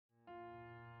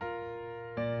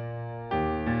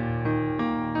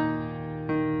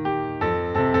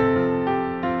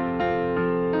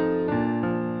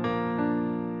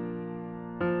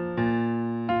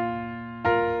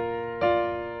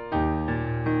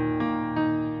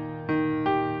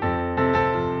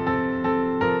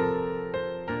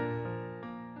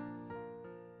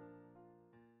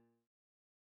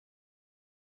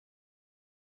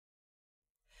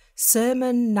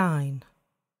Sermon 9.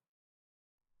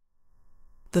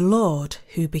 The Lord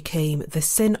who became the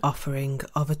sin offering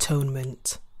of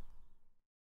atonement.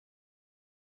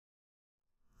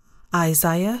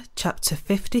 Isaiah chapter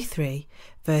 53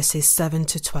 verses 7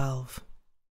 to 12.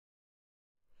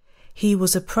 He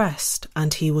was oppressed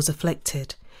and he was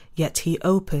afflicted, yet he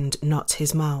opened not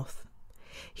his mouth.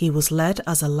 He was led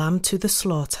as a lamb to the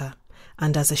slaughter,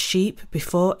 and as a sheep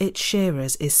before its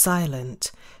shearers is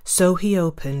silent, so he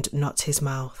opened not his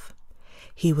mouth.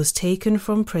 He was taken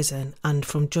from prison and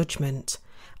from judgment,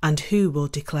 and who will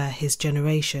declare his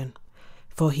generation?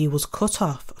 For he was cut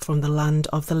off from the land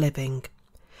of the living.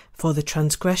 For the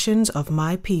transgressions of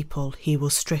my people he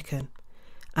was stricken,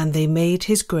 and they made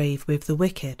his grave with the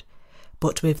wicked,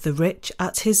 but with the rich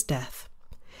at his death,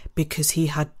 because he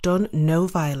had done no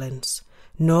violence,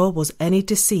 nor was any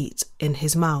deceit in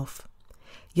his mouth.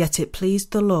 Yet it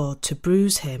pleased the Lord to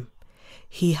bruise him.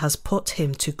 He has put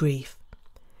him to grief.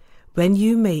 When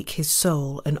you make his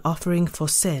soul an offering for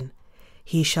sin,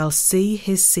 he shall see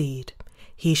his seed,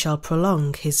 he shall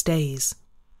prolong his days,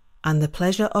 and the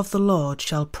pleasure of the Lord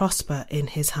shall prosper in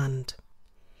his hand.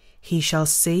 He shall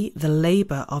see the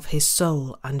labour of his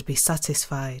soul and be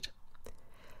satisfied.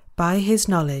 By his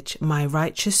knowledge my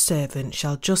righteous servant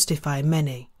shall justify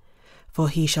many, for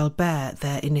he shall bear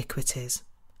their iniquities.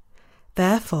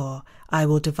 Therefore I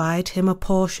will divide him a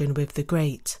portion with the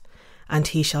great, and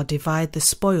he shall divide the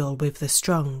spoil with the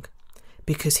strong,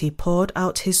 because he poured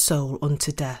out his soul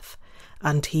unto death,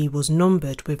 and he was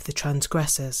numbered with the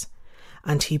transgressors,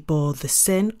 and he bore the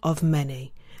sin of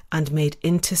many, and made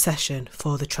intercession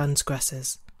for the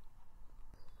transgressors.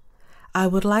 I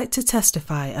would like to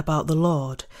testify about the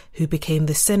Lord who became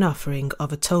the sin offering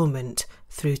of atonement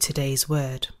through today's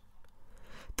word.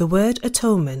 The word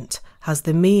atonement has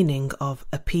the meaning of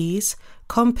appease,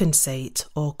 compensate,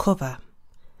 or cover.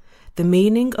 The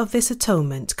meaning of this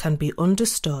atonement can be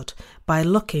understood by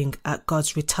looking at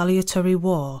God's retaliatory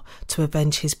war to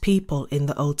avenge his people in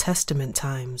the Old Testament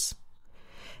times.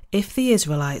 If the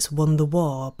Israelites won the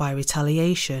war by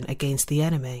retaliation against the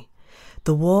enemy,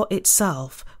 the war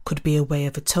itself could be a way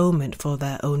of atonement for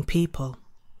their own people.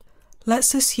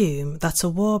 Let's assume that a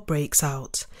war breaks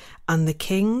out and the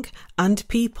king and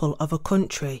people of a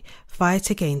country fight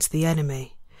against the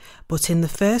enemy, but in the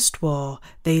first war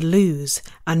they lose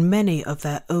and many of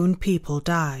their own people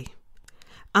die.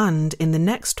 And in the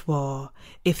next war,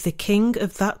 if the king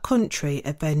of that country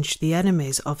avenged the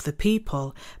enemies of the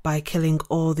people by killing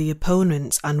all the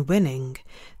opponents and winning,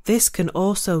 this can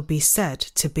also be said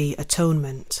to be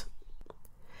atonement.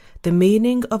 The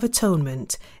meaning of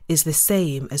atonement is the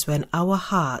same as when our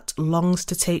heart longs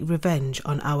to take revenge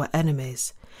on our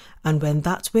enemies, and when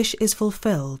that wish is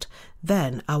fulfilled,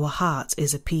 then our heart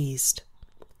is appeased.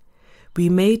 We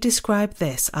may describe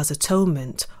this as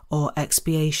atonement or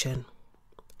expiation.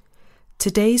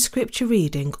 Today's scripture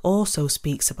reading also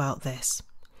speaks about this.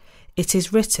 It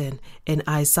is written in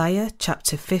Isaiah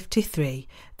chapter 53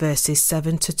 verses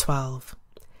 7 to 12.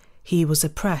 He was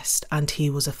oppressed and he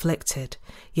was afflicted,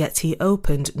 yet he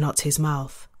opened not his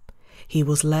mouth. He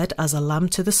was led as a lamb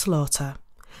to the slaughter,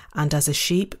 and as a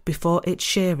sheep before its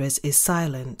shearers is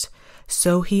silent,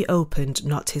 so he opened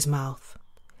not his mouth.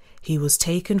 He was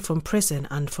taken from prison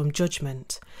and from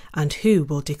judgment, and who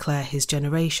will declare his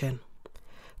generation?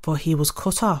 For he was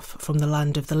cut off from the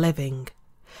land of the living.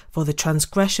 For the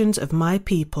transgressions of my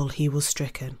people he was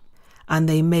stricken, and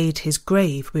they made his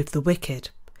grave with the wicked,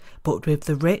 but with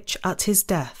the rich at his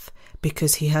death,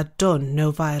 because he had done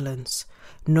no violence,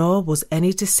 nor was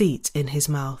any deceit in his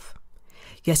mouth.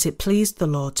 Yet it pleased the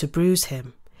Lord to bruise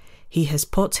him. He has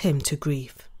put him to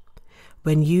grief.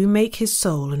 When you make his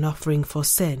soul an offering for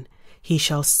sin, he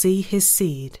shall see his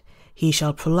seed, he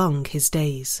shall prolong his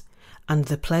days, and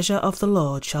the pleasure of the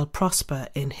Lord shall prosper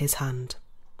in his hand.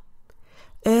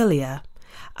 Earlier,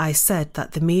 I said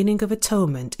that the meaning of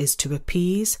atonement is to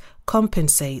appease,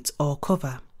 compensate, or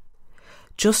cover.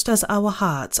 Just as our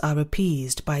hearts are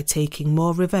appeased by taking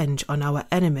more revenge on our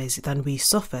enemies than we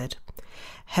suffered,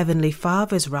 Heavenly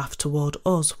Father's wrath toward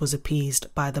us was appeased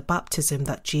by the baptism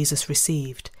that Jesus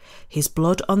received, his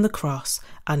blood on the cross,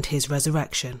 and his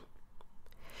resurrection.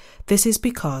 This is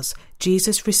because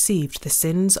Jesus received the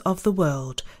sins of the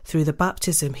world through the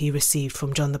baptism he received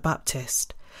from John the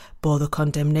Baptist, bore the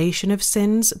condemnation of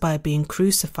sins by being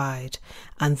crucified,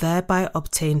 and thereby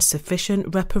obtained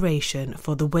sufficient reparation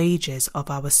for the wages of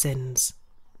our sins.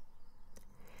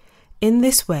 In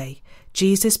this way,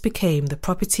 Jesus became the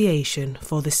propitiation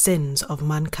for the sins of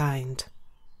mankind.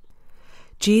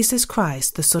 Jesus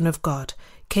Christ, the Son of God,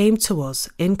 came to us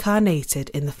incarnated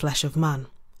in the flesh of man,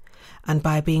 and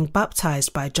by being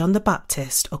baptized by John the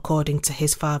Baptist according to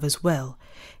his Father's will,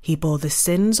 he bore the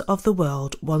sins of the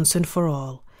world once and for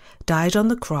all, died on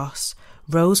the cross,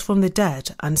 rose from the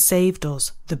dead, and saved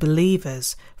us, the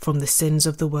believers, from the sins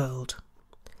of the world.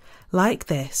 Like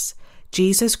this,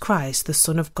 Jesus Christ, the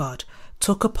Son of God,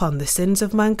 took upon the sins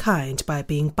of mankind by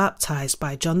being baptized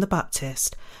by John the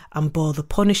Baptist and bore the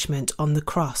punishment on the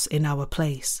cross in our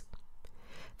place.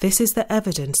 This is the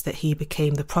evidence that he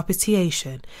became the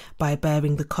propitiation by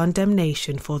bearing the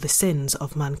condemnation for the sins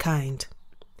of mankind.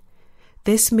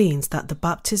 This means that the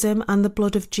baptism and the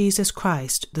blood of Jesus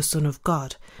Christ, the Son of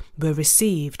God, were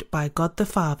received by God the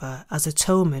Father as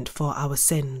atonement for our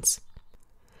sins.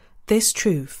 This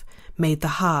truth made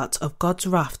the heart of God's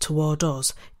wrath toward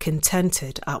us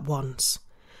contented at once,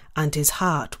 and his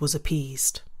heart was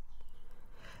appeased.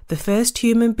 The first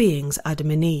human beings,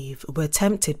 Adam and Eve, were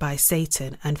tempted by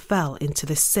Satan and fell into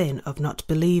the sin of not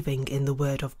believing in the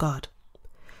Word of God.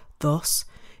 Thus,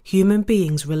 human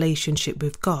beings' relationship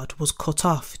with God was cut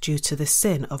off due to the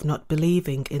sin of not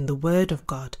believing in the Word of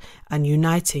God and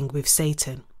uniting with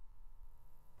Satan.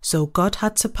 So God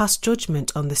had to pass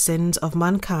judgment on the sins of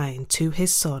mankind to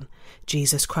his Son,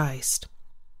 Jesus Christ.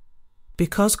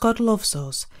 Because God loves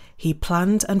us, he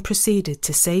planned and proceeded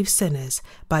to save sinners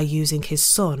by using his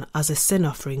Son as a sin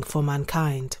offering for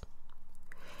mankind.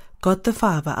 God the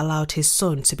Father allowed his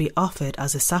Son to be offered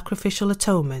as a sacrificial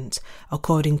atonement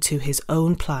according to his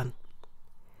own plan.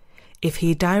 If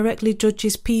he directly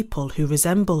judges people who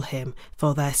resemble him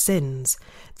for their sins,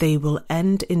 they will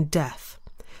end in death.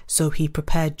 So he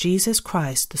prepared Jesus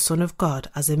Christ, the Son of God,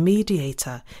 as a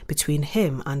mediator between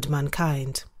him and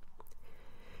mankind.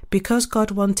 Because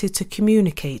God wanted to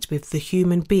communicate with the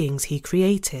human beings he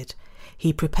created,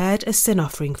 he prepared a sin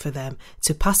offering for them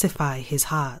to pacify his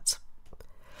heart.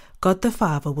 God the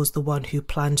Father was the one who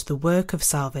planned the work of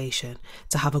salvation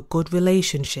to have a good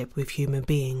relationship with human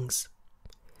beings.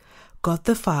 God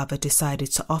the Father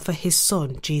decided to offer his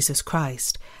Son, Jesus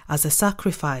Christ, as a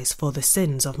sacrifice for the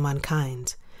sins of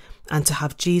mankind, and to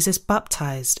have Jesus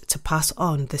baptized to pass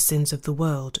on the sins of the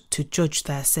world to judge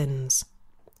their sins.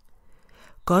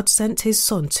 God sent his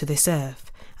Son to this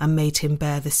earth and made him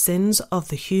bear the sins of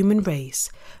the human race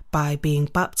by being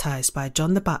baptized by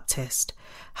John the Baptist,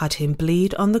 had him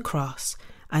bleed on the cross,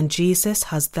 and Jesus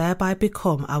has thereby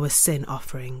become our sin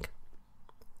offering.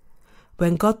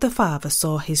 When God the Father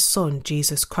saw his Son,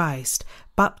 Jesus Christ,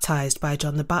 baptized by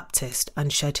John the Baptist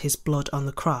and shed his blood on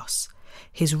the cross,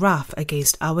 his wrath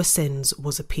against our sins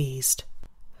was appeased.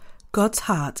 God's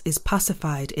heart is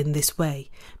pacified in this way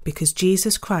because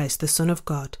Jesus Christ, the Son of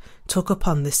God, took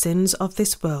upon the sins of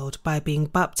this world by being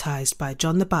baptized by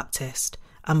John the Baptist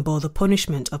and bore the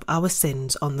punishment of our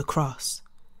sins on the cross.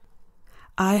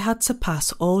 I had to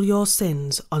pass all your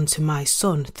sins onto my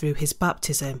Son through his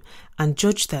baptism and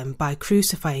judge them by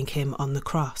crucifying him on the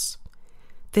cross.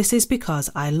 This is because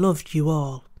I loved you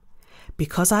all.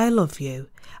 Because I love you,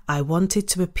 I wanted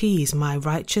to appease my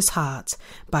righteous heart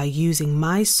by using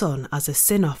my Son as a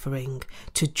sin offering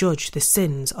to judge the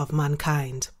sins of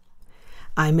mankind.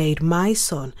 I made my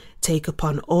Son take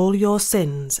upon all your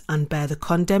sins and bear the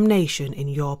condemnation in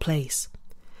your place.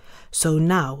 So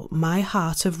now my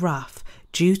heart of wrath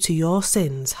due to your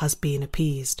sins has been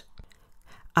appeased.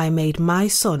 I made my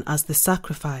Son as the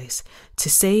sacrifice to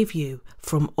save you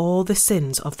from all the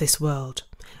sins of this world,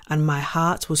 and my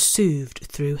heart was soothed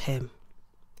through him.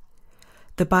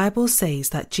 The Bible says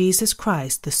that Jesus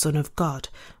Christ, the Son of God,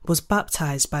 was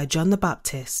baptized by John the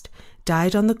Baptist,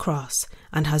 died on the cross,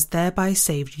 and has thereby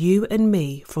saved you and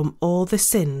me from all the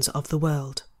sins of the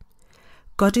world.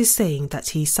 God is saying that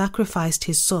he sacrificed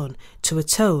his Son to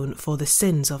atone for the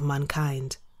sins of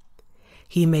mankind.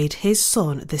 He made his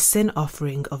Son the sin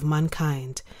offering of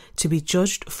mankind to be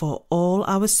judged for all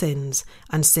our sins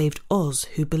and saved us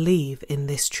who believe in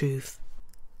this truth.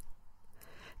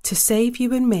 To save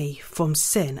you and me from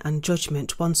sin and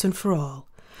judgment once and for all,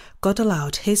 God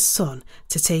allowed his Son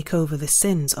to take over the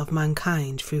sins of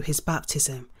mankind through his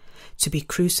baptism, to be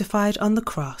crucified on the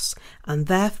cross, and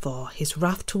therefore his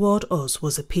wrath toward us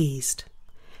was appeased.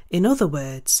 In other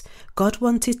words, God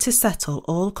wanted to settle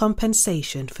all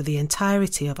compensation for the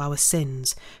entirety of our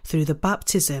sins through the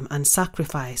baptism and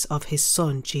sacrifice of his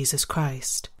Son, Jesus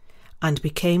Christ, and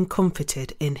became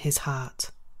comforted in his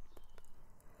heart.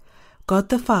 God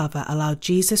the Father allowed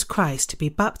Jesus Christ to be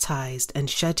baptized and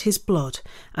shed his blood,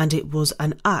 and it was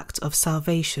an act of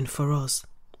salvation for us.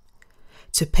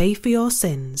 To pay for your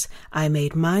sins, I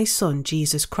made my Son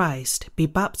Jesus Christ be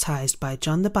baptized by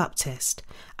John the Baptist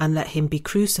and let him be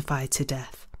crucified to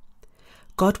death.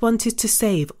 God wanted to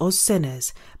save us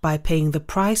sinners by paying the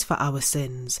price for our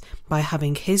sins by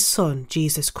having his Son,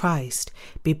 Jesus Christ,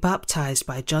 be baptized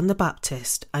by John the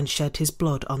Baptist and shed his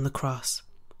blood on the cross.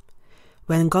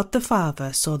 When God the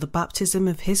Father saw the baptism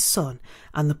of his Son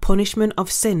and the punishment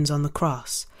of sins on the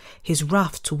cross, his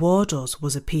wrath toward us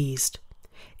was appeased.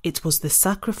 It was the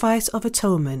sacrifice of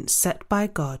atonement set by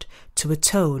God to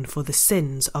atone for the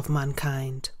sins of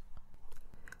mankind.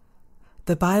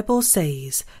 The Bible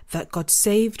says that God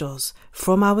saved us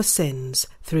from our sins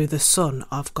through the Son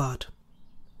of God.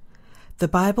 The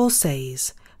Bible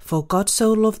says, "For God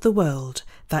so loved the world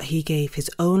that he gave his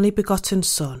only begotten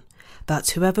Son,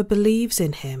 that whoever believes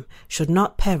in him should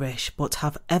not perish but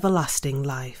have everlasting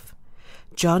life."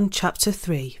 John chapter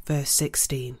 3 verse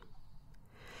 16.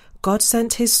 God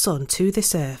sent his Son to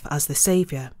this earth as the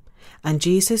Saviour, and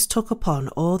Jesus took upon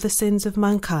all the sins of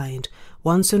mankind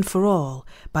once and for all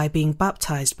by being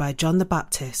baptized by John the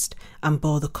Baptist and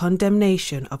bore the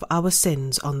condemnation of our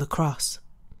sins on the cross.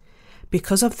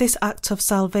 Because of this act of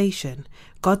salvation,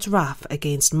 God's wrath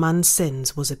against man's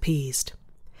sins was appeased.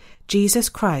 Jesus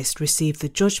Christ received the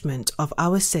judgment of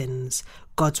our sins,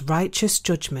 God's righteous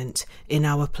judgment, in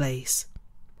our place.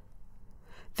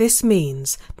 This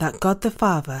means that God the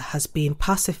Father has been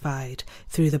pacified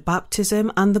through the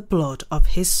baptism and the blood of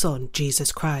his Son,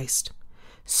 Jesus Christ.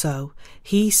 So,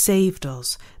 he saved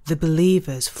us, the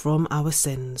believers, from our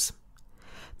sins.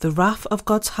 The wrath of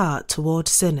God's heart toward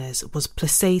sinners was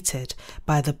placated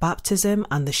by the baptism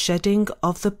and the shedding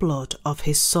of the blood of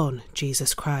his Son,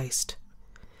 Jesus Christ.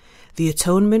 The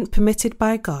atonement permitted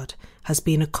by God has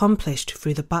been accomplished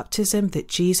through the baptism that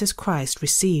Jesus Christ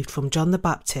received from John the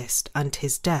Baptist and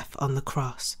his death on the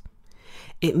cross.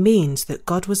 It means that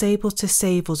God was able to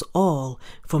save us all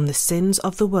from the sins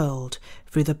of the world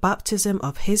through the baptism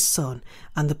of his Son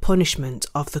and the punishment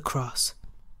of the cross.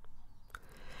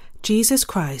 Jesus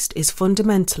Christ is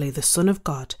fundamentally the Son of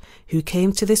God who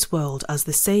came to this world as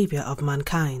the Saviour of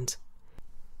mankind.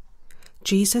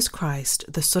 Jesus Christ,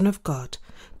 the Son of God,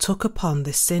 took upon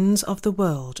the sins of the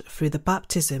world through the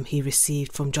baptism he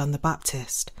received from John the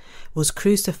Baptist, was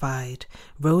crucified,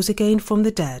 rose again from the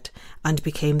dead, and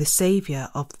became the Saviour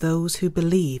of those who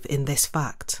believe in this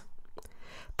fact.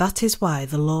 That is why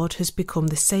the Lord has become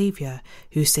the Saviour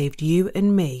who saved you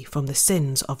and me from the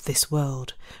sins of this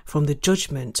world, from the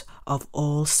judgment of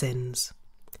all sins.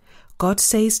 God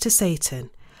says to Satan,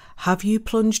 "Have you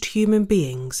plunged human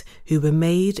beings who were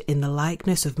made in the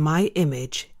likeness of my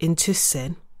image into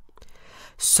sin?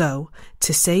 So,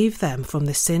 to save them from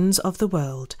the sins of the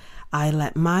world, I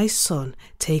let my Son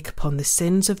take upon the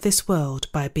sins of this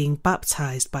world by being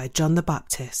baptized by John the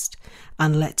Baptist,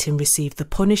 and let him receive the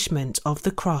punishment of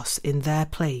the cross in their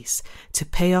place to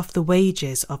pay off the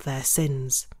wages of their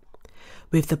sins.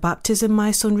 With the baptism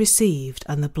my Son received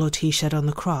and the blood he shed on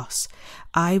the cross,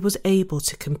 I was able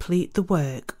to complete the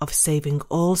work of saving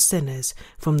all sinners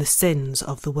from the sins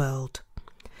of the world.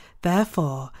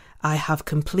 Therefore, I have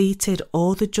completed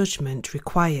all the judgment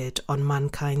required on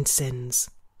mankind's sins."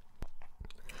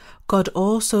 God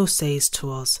also says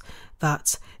to us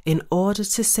that, in order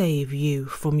to save you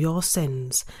from your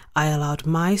sins, I allowed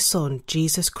my Son,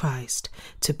 Jesus Christ,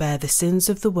 to bear the sins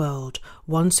of the world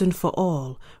once and for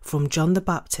all from John the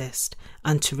Baptist,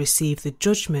 and to receive the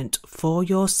judgment for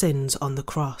your sins on the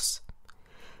cross.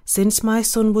 Since my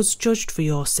Son was judged for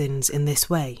your sins in this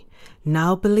way,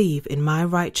 now believe in my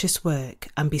righteous work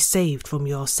and be saved from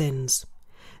your sins.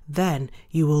 Then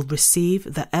you will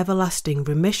receive the everlasting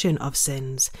remission of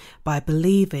sins by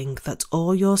believing that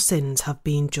all your sins have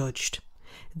been judged.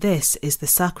 This is the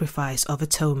sacrifice of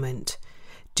atonement.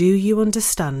 Do you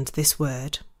understand this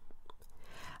word?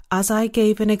 As I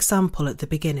gave an example at the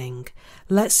beginning,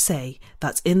 let's say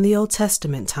that in the Old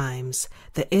Testament times,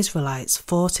 the Israelites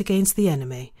fought against the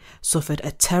enemy, suffered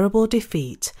a terrible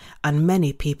defeat, and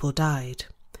many people died.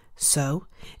 So,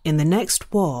 in the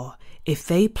next war, if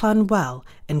they plan well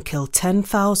and kill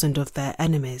 10,000 of their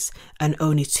enemies and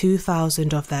only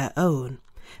 2,000 of their own,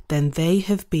 then they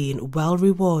have been well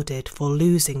rewarded for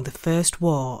losing the first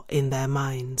war in their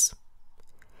minds.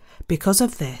 Because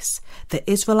of this, the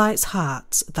Israelites'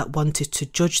 hearts that wanted to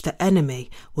judge the enemy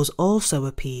was also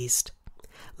appeased.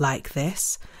 Like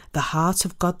this, the heart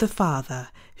of God the Father,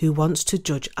 who wants to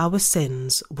judge our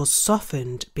sins, was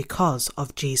softened because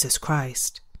of Jesus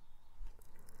Christ.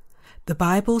 The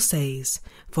Bible says,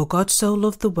 "For God so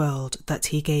loved the world that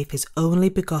he gave his only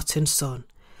begotten Son,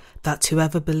 that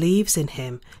whoever believes in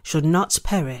him should not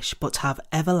perish but have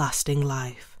everlasting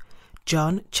life."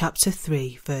 John chapter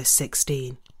 3 verse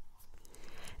 16.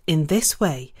 In this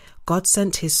way, God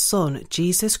sent his Son,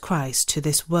 Jesus Christ, to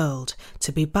this world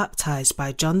to be baptized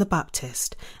by John the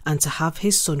Baptist and to have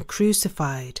his Son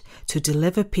crucified to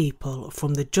deliver people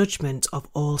from the judgment of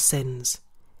all sins.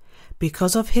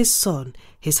 Because of his Son,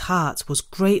 his heart was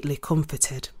greatly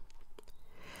comforted.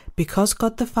 Because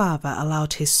God the Father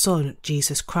allowed his Son,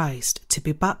 Jesus Christ, to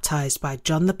be baptized by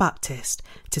John the Baptist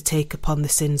to take upon the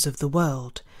sins of the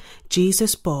world,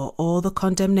 Jesus bore all the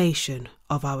condemnation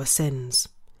of our sins.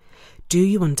 Do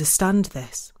you understand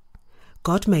this?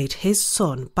 God made his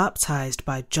Son baptized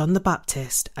by John the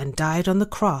Baptist and died on the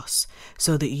cross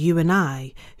so that you and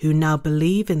I, who now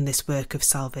believe in this work of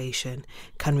salvation,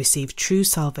 can receive true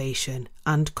salvation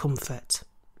and comfort.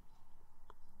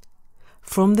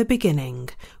 From the beginning,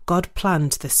 God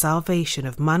planned the salvation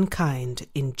of mankind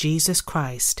in Jesus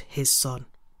Christ, his Son.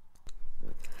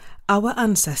 Our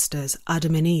ancestors,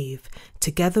 Adam and Eve,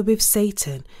 together with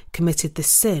Satan, committed the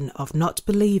sin of not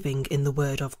believing in the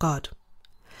word of God.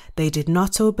 They did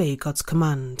not obey God's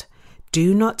command,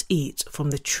 "Do not eat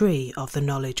from the tree of the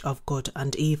knowledge of good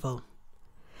and evil."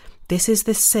 This is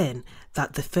the sin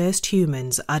that the first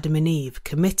humans, Adam and Eve,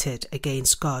 committed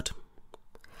against God.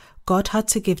 God had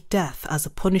to give death as a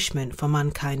punishment for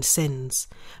mankind's sins,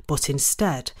 but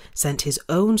instead sent his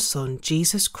own Son,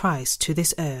 Jesus Christ, to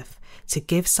this earth to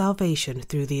give salvation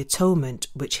through the atonement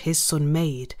which his Son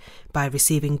made by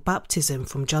receiving baptism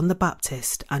from John the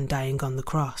Baptist and dying on the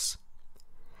cross.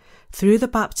 Through the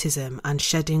baptism and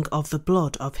shedding of the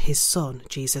blood of his Son,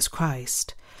 Jesus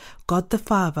Christ, God the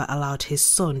Father allowed his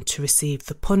Son to receive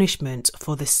the punishment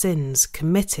for the sins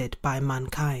committed by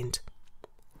mankind.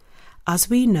 As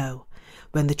we know,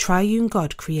 when the triune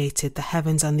God created the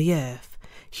heavens and the earth,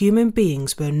 human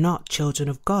beings were not children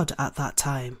of God at that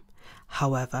time.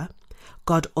 However,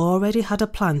 God already had a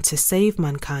plan to save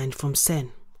mankind from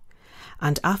sin.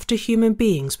 And after human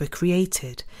beings were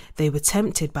created, they were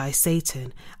tempted by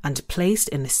Satan and placed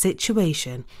in a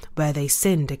situation where they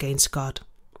sinned against God.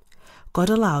 God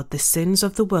allowed the sins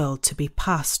of the world to be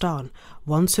passed on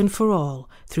once and for all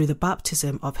through the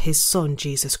baptism of his Son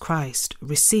Jesus Christ,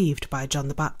 received by John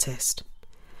the Baptist.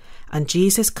 And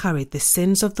Jesus carried the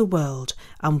sins of the world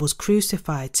and was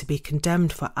crucified to be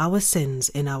condemned for our sins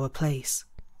in our place.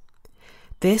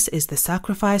 This is the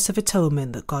sacrifice of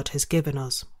atonement that God has given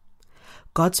us.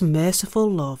 God's merciful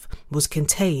love was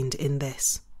contained in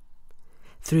this.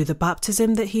 Through the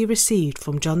baptism that he received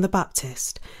from John the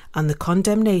Baptist and the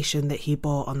condemnation that he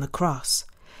bore on the cross,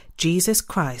 Jesus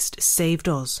Christ saved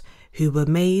us who were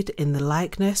made in the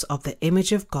likeness of the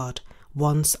image of God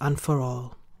once and for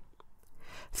all.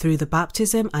 Through the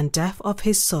baptism and death of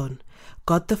his Son,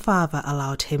 God the Father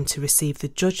allowed him to receive the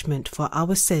judgment for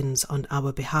our sins on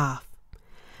our behalf.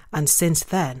 And since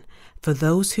then, for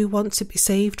those who want to be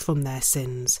saved from their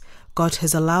sins, God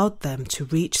has allowed them to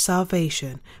reach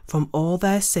salvation from all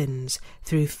their sins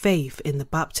through faith in the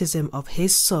baptism of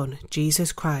his Son,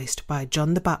 Jesus Christ, by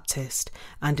John the Baptist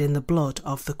and in the blood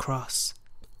of the cross.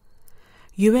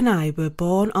 You and I were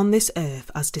born on this earth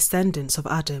as descendants of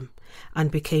Adam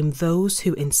and became those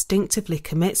who instinctively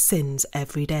commit sins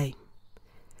every day.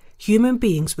 Human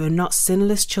beings were not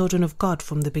sinless children of God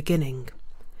from the beginning.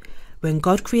 When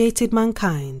God created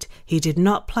mankind, he did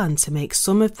not plan to make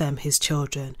some of them his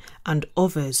children and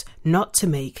others not to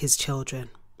make his children.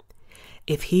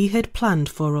 If he had planned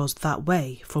for us that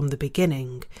way from the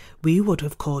beginning, we would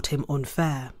have called him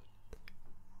unfair.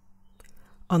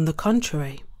 On the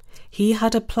contrary, he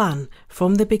had a plan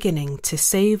from the beginning to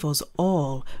save us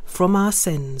all from our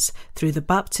sins through the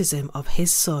baptism of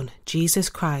his Son, Jesus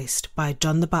Christ, by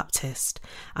John the Baptist,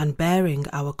 and bearing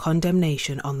our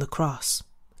condemnation on the cross.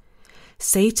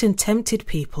 Satan tempted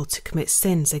people to commit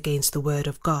sins against the word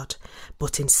of God,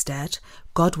 but instead,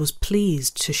 God was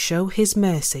pleased to show his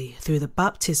mercy through the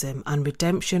baptism and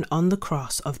redemption on the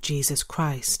cross of Jesus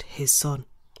Christ, his Son.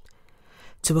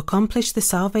 To accomplish the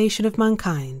salvation of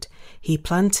mankind, he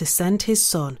planned to send his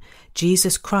Son,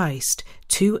 Jesus Christ,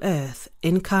 to earth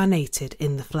incarnated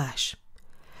in the flesh.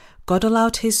 God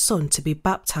allowed his Son to be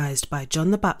baptized by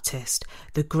John the Baptist,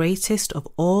 the greatest of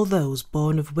all those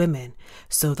born of women,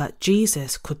 so that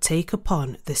Jesus could take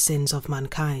upon the sins of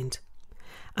mankind.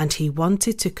 And he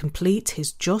wanted to complete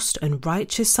his just and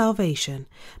righteous salvation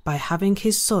by having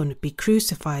his Son be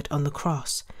crucified on the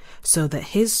cross, so that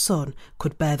his Son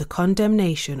could bear the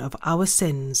condemnation of our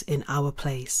sins in our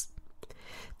place.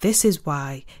 This is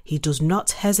why he does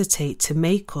not hesitate to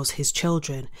make us his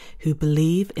children who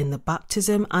believe in the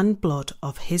baptism and blood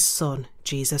of his Son,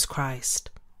 Jesus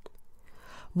Christ.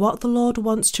 What the Lord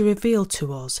wants to reveal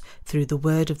to us through the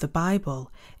word of the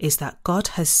Bible is that God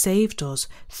has saved us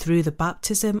through the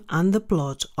baptism and the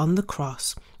blood on the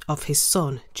cross of his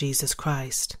Son, Jesus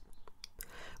Christ.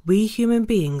 We human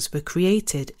beings were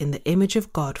created in the image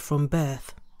of God from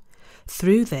birth.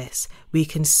 Through this, we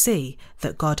can see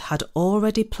that God had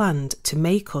already planned to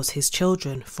make us his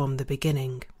children from the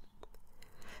beginning.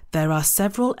 There are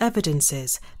several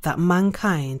evidences that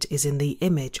mankind is in the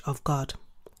image of God.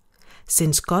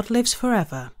 Since God lives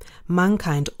forever,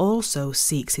 mankind also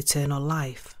seeks eternal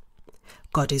life.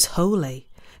 God is holy,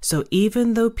 so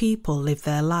even though people live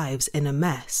their lives in a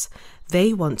mess,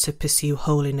 they want to pursue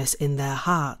holiness in their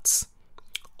hearts.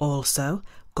 Also,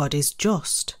 God is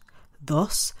just.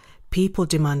 Thus, people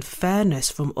demand fairness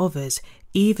from others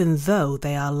even though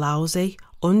they are lousy,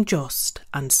 unjust,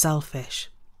 and selfish.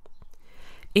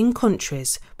 In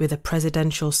countries with a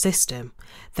presidential system,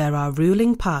 there are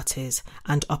ruling parties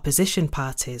and opposition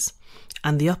parties,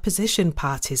 and the opposition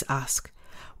parties ask,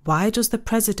 why does the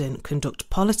president conduct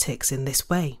politics in this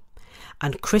way,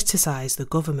 and criticise the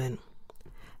government?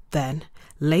 Then,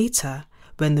 later,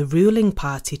 when the ruling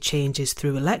party changes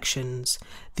through elections,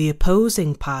 the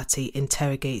opposing party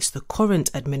interrogates the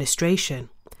current administration.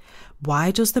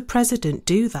 Why does the president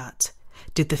do that?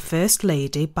 Did the First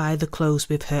Lady buy the clothes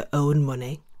with her own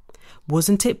money?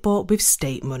 Wasn't it bought with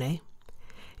state money?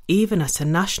 Even at a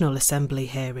National Assembly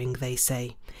hearing, they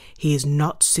say, he is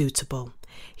not suitable.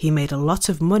 He made a lot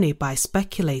of money by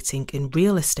speculating in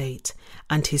real estate,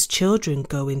 and his children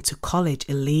go into college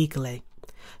illegally.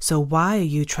 So why are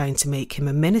you trying to make him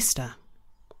a minister?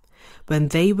 When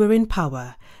they were in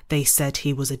power, they said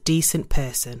he was a decent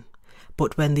person.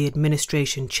 But when the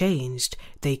administration changed,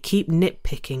 they keep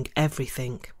nitpicking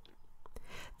everything.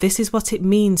 This is what it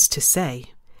means to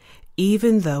say,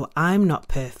 even though I'm not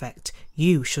perfect,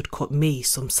 you should cut me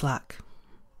some slack.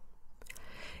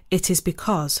 It is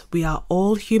because we are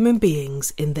all human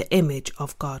beings in the image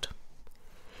of God.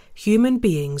 Human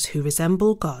beings who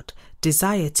resemble God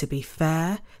desire to be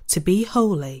fair, to be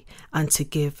holy, and to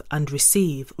give and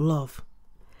receive love.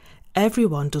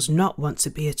 Everyone does not want to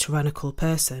be a tyrannical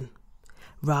person.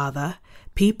 Rather,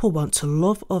 people want to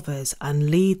love others and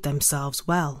lead themselves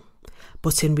well.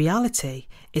 But in reality,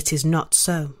 it is not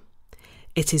so.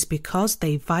 It is because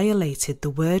they violated the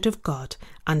word of God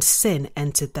and sin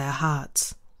entered their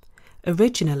hearts.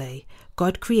 Originally,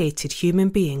 God created human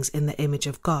beings in the image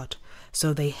of God,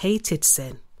 so they hated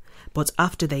sin. But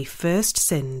after they first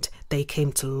sinned, they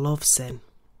came to love sin.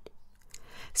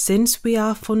 Since we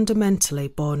are fundamentally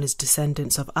born as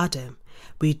descendants of Adam,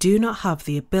 we do not have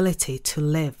the ability to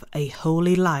live a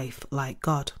holy life like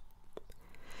God.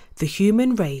 The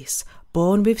human race,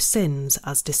 born with sins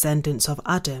as descendants of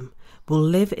Adam, will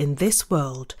live in this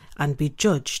world and be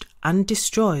judged and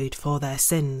destroyed for their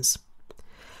sins.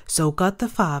 So God the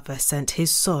Father sent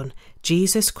his Son,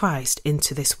 Jesus Christ,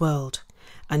 into this world,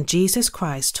 and Jesus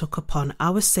Christ took upon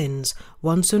our sins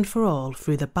once and for all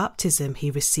through the baptism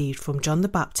he received from John the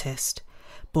Baptist,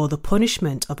 bore the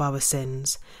punishment of our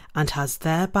sins, and has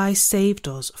thereby saved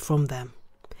us from them.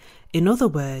 In other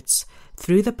words,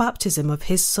 through the baptism of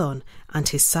his Son and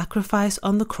his sacrifice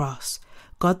on the cross,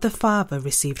 God the Father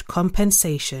received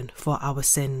compensation for our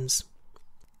sins.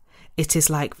 It is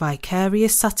like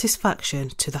vicarious satisfaction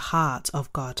to the heart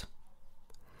of God.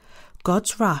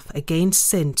 God's wrath against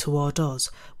sin toward us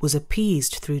was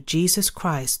appeased through Jesus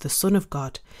Christ, the Son of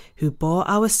God, who bore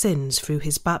our sins through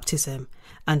his baptism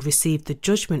and received the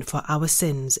judgment for our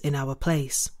sins in our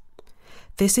place.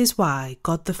 This is why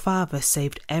God the Father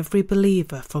saved every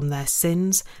believer from their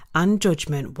sins and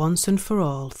judgment once and for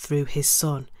all through his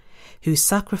Son, who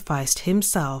sacrificed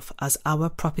himself as our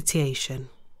propitiation.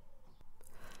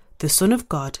 The Son of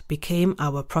God became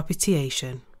our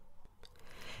propitiation.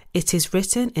 It is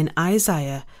written in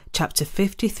Isaiah chapter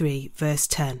 53 verse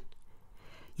 10,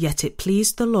 "Yet it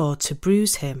pleased the Lord to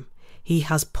bruise him, he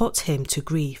has put him to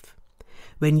grief.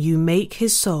 When you make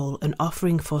his soul an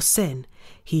offering for sin,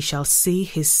 he shall see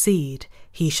his seed,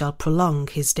 he shall prolong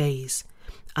his days,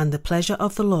 and the pleasure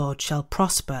of the Lord shall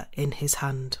prosper in his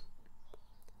hand."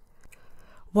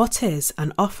 What is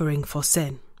an offering for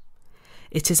sin?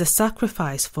 It is a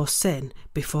sacrifice for sin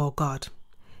before God.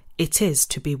 It is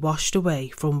to be washed away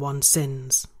from one's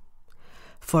sins.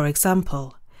 For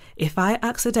example, if I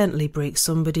accidentally break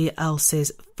somebody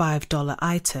else's $5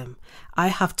 item, I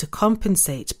have to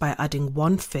compensate by adding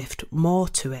 1/5 more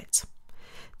to it.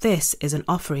 This is an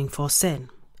offering for sin.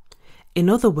 In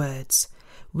other words,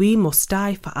 we must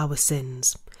die for our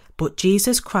sins, but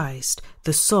Jesus Christ,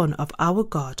 the Son of our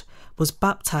God, was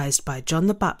baptized by John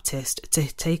the Baptist to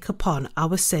take upon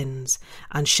our sins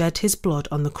and shed his blood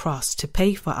on the cross to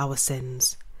pay for our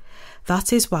sins.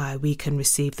 That is why we can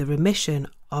receive the remission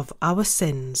of our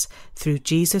sins through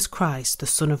Jesus Christ, the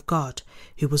Son of God,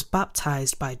 who was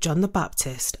baptized by John the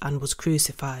Baptist and was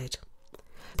crucified.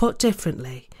 Put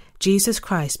differently, Jesus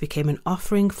Christ became an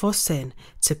offering for sin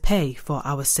to pay for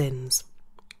our sins.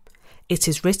 It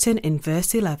is written in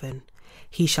verse 11,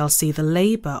 "He shall see the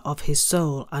labour of his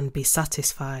soul and be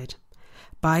satisfied.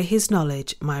 By his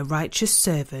knowledge my righteous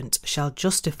servant shall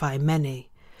justify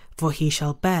many, for he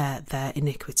shall bear their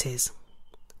iniquities."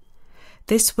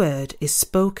 This word is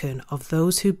spoken of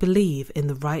those who believe in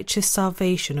the righteous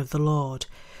salvation of the Lord,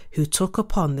 who took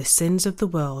upon the sins of the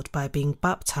world by being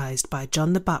baptized by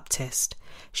John the Baptist,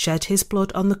 shed his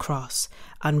blood on the cross,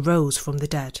 and rose from the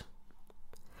dead.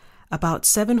 About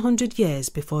 700 years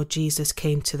before Jesus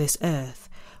came to this earth,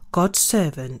 God's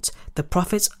servant, the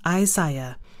prophet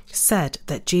Isaiah, said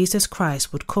that Jesus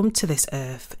Christ would come to this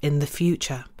earth in the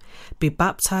future, be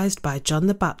baptized by John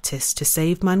the Baptist to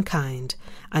save mankind,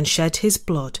 and shed his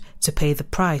blood to pay the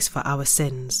price for our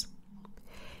sins.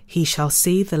 He shall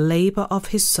see the labour of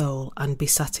his soul and be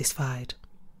satisfied.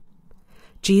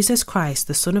 Jesus Christ,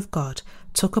 the Son of God,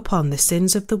 took upon the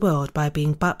sins of the world by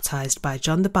being baptized by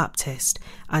John the Baptist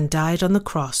and died on the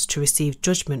cross to receive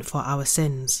judgment for our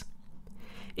sins.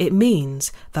 It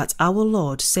means that our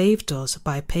Lord saved us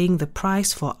by paying the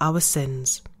price for our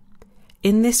sins.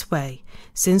 In this way,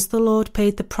 since the Lord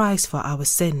paid the price for our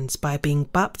sins by being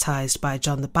baptized by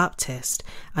John the Baptist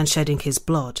and shedding his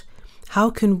blood, how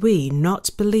can we not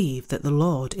believe that the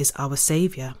Lord is our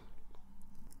Saviour?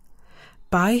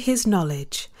 By his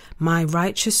knowledge, my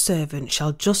righteous servant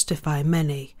shall justify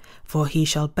many, for he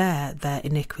shall bear their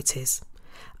iniquities.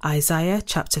 Isaiah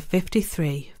chapter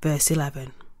 53, verse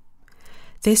 11.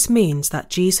 This means that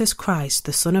Jesus Christ,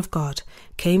 the Son of God,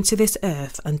 came to this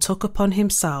earth and took upon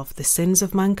himself the sins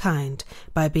of mankind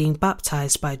by being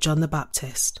baptized by John the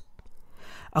Baptist.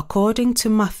 According to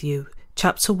Matthew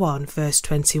chapter 1, verse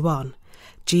 21,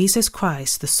 Jesus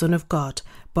Christ, the Son of God,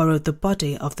 borrowed the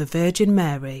body of the Virgin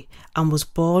Mary and was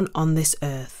born on this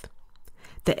earth.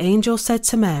 The angel said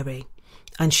to Mary,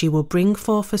 "And she will bring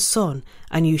forth a son,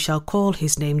 and you shall call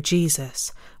his name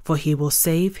Jesus, for he will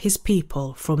save his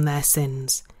people from their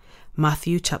sins."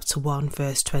 Matthew chapter 1,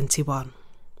 verse 21.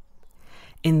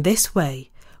 In this way,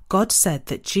 God said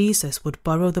that Jesus would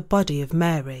borrow the body of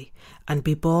Mary and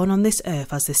be born on this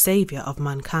earth as the Saviour of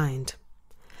mankind.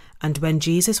 And when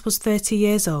Jesus was 30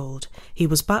 years old, he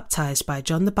was baptized by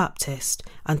John the Baptist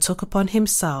and took upon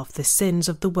himself the sins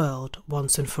of the world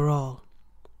once and for all.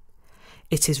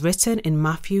 It is written in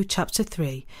Matthew chapter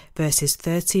 3, verses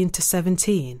 13 to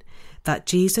 17, that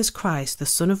Jesus Christ, the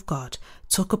Son of God,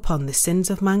 took upon the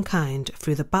sins of mankind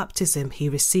through the baptism he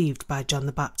received by John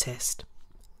the Baptist.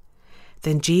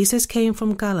 Then Jesus came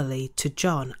from Galilee to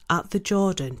John at the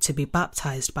Jordan to be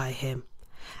baptized by him.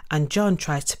 And John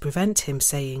tried to prevent him,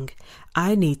 saying,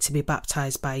 "I need to be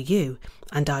baptized by you,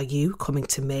 and are you coming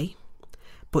to me?"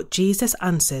 But Jesus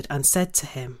answered and said to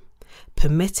him,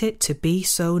 "Permit it to be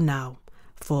so now,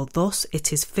 for thus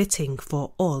it is fitting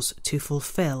for us to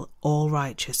fulfill all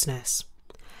righteousness."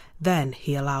 Then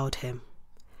he allowed him.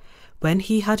 When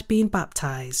he had been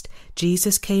baptized,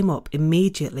 Jesus came up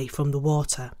immediately from the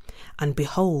water, and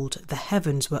behold, the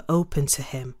heavens were opened to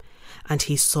him, and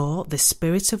he saw the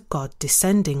Spirit of God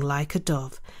descending like a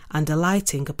dove and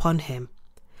alighting upon him.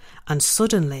 And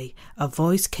suddenly a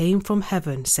voice came from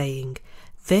heaven, saying,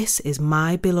 "This is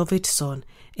my beloved Son,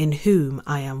 in whom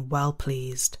I am well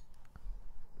pleased."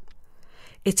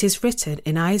 It is written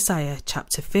in Isaiah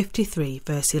chapter 53,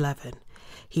 verse 11,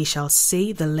 "He shall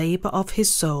see the labour of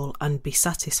his soul and be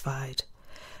satisfied.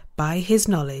 By his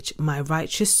knowledge my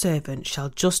righteous servant shall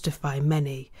justify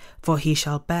many, for he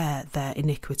shall bear their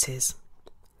iniquities."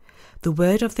 The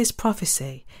word of this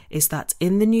prophecy is that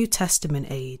in the New Testament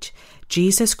age,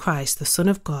 Jesus Christ, the Son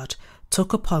of God,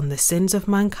 took upon the sins of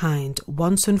mankind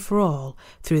once and for all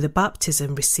through the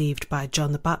baptism received by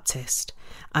John the Baptist,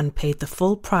 and paid the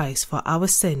full price for our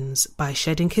sins by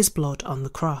shedding his blood on the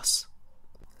cross.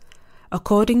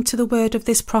 According to the word of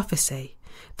this prophecy,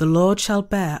 the Lord shall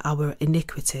bear our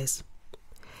iniquities.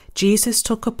 Jesus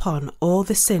took upon all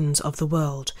the sins of the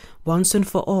world once and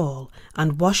for all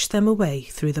and washed them away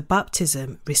through the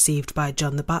baptism received by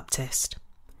John the Baptist.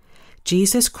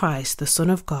 Jesus Christ, the Son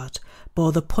of God,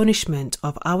 bore the punishment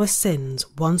of our sins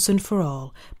once and for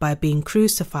all by being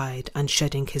crucified and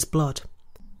shedding his blood.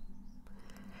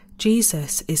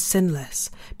 Jesus is sinless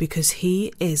because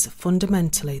he is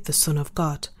fundamentally the Son of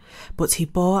God, but he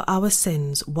bore our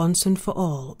sins once and for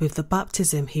all with the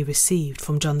baptism he received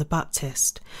from John the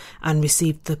Baptist, and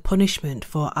received the punishment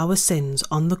for our sins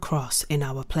on the cross in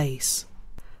our place.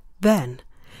 Then,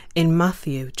 in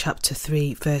Matthew chapter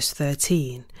 3 verse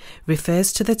 13,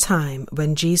 refers to the time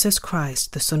when Jesus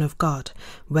Christ, the Son of God,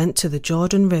 went to the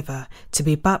Jordan River to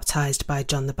be baptized by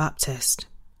John the Baptist.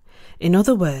 In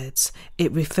other words,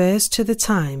 it refers to the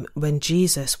time when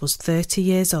Jesus was 30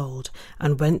 years old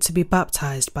and went to be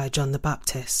baptized by John the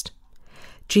Baptist.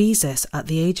 Jesus, at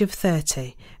the age of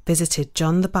 30, visited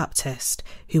John the Baptist,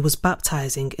 who was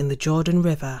baptizing in the Jordan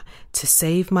River to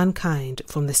save mankind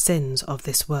from the sins of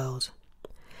this world.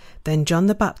 Then John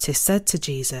the Baptist said to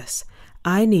Jesus,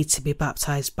 "I need to be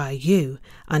baptized by you,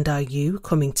 and are you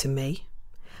coming to me?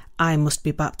 I must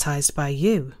be baptized by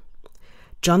you."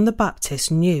 John the Baptist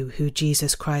knew who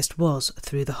Jesus Christ was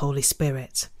through the Holy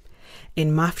Spirit.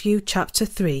 In Matthew chapter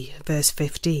 3, verse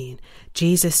 15,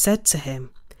 Jesus said to him,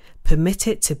 "Permit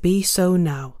it to be so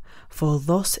now, for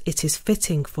thus it is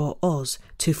fitting for us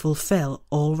to fulfill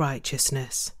all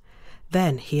righteousness."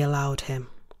 Then he allowed him.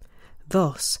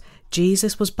 Thus,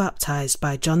 Jesus was baptized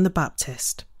by John the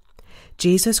Baptist.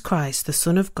 Jesus Christ, the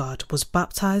Son of God, was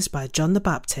baptized by John the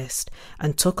Baptist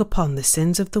and took upon the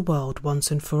sins of the world once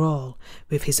and for all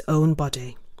with his own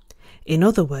body. In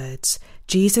other words,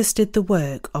 Jesus did the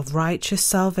work of righteous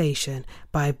salvation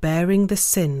by bearing the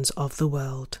sins of the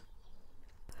world.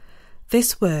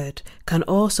 This word can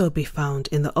also be found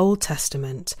in the Old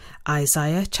Testament,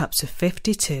 Isaiah chapter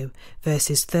 52,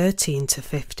 verses 13 to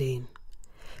 15.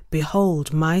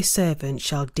 "Behold, my servant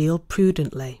shall deal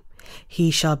prudently.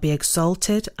 He shall be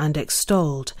exalted and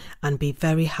extolled and be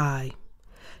very high.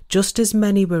 Just as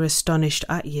many were astonished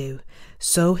at you,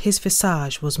 so his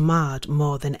visage was marred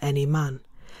more than any man,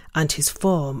 and his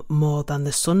form more than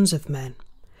the sons of men.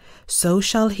 So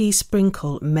shall he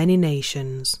sprinkle many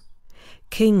nations.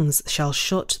 Kings shall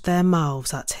shut their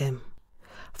mouths at him.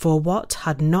 For what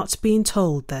had not been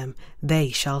told them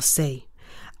they shall see,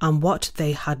 and what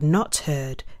they had not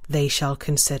heard they shall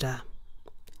consider."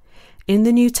 In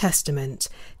the New Testament,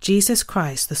 Jesus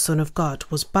Christ, the Son of God,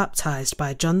 was baptized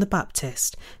by John the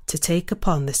Baptist to take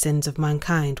upon the sins of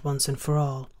mankind once and for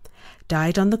all,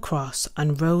 died on the cross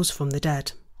and rose from the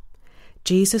dead.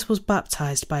 Jesus was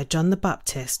baptized by John the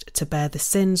Baptist to bear the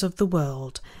sins of the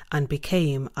world and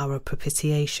became our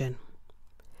propitiation.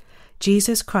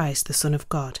 Jesus Christ, the Son of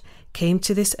God, came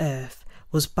to this earth,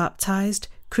 was baptized,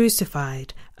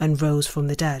 crucified, and rose from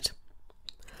the dead.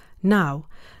 Now,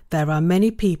 there are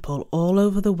many people all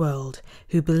over the world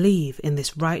who believe in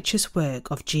this righteous work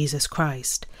of Jesus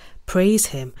Christ, praise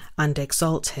him and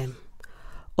exalt him.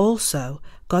 Also,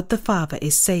 God the Father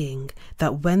is saying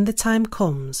that when the time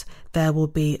comes, there will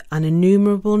be an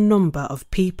innumerable number of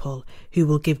people who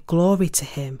will give glory to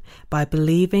him by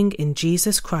believing in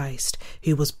Jesus Christ,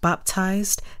 who was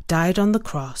baptized, died on the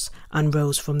cross, and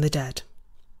rose from the dead.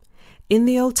 In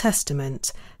the Old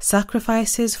Testament,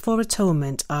 sacrifices for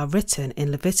atonement are written in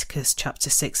Leviticus chapter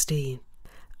 16,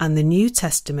 and the New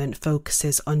Testament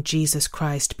focuses on Jesus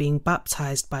Christ being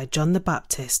baptized by John the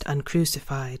Baptist and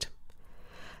crucified.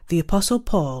 The Apostle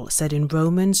Paul said in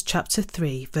Romans chapter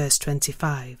 3, verse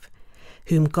 25,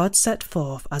 "Whom God set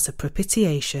forth as a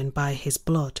propitiation by his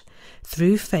blood,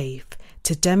 through faith,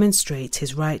 to demonstrate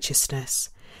his righteousness,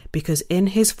 because in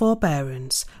his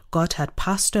forbearance God had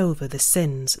passed over the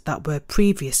sins that were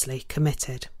previously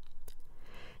committed."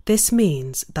 This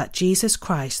means that Jesus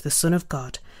Christ, the Son of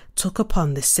God, took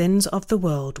upon the sins of the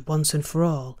world once and for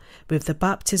all with the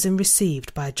baptism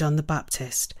received by John the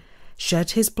Baptist,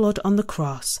 shed his blood on the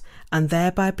cross, and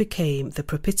thereby became the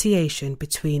propitiation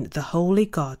between the holy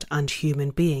God and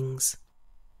human beings.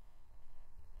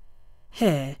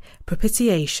 Here,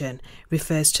 propitiation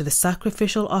refers to the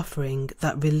sacrificial offering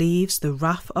that relieves the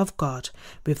wrath of God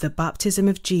with the baptism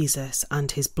of Jesus and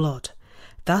his blood,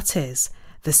 that is,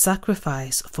 the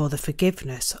sacrifice for the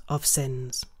forgiveness of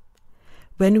sins.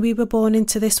 When we were born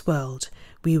into this world,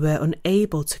 we were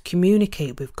unable to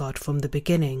communicate with God from the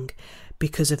beginning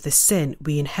because of the sin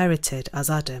we inherited as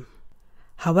Adam.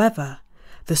 However,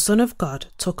 the Son of God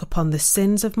took upon the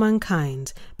sins of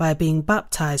mankind by being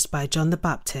baptized by John the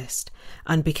Baptist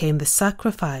and became the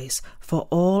sacrifice for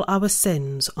all our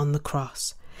sins on the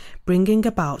cross, bringing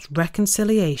about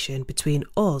reconciliation between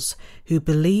us who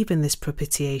believe in this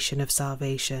propitiation of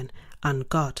salvation and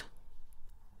God.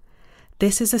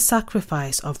 This is a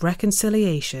sacrifice of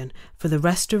reconciliation for the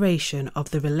restoration of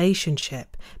the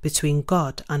relationship between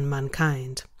God and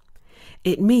mankind.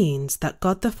 It means that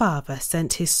God the Father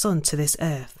sent his Son to this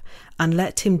earth and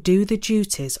let him do the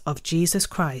duties of Jesus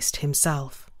Christ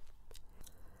himself.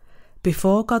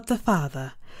 Before God the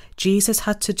Father, Jesus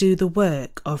had to do the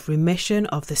work of remission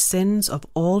of the sins of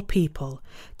all people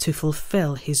to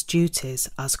fulfill his duties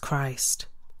as Christ.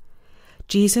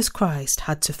 Jesus Christ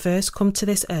had to first come to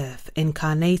this earth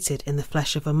incarnated in the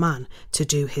flesh of a man to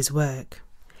do his work.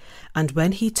 And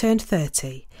when he turned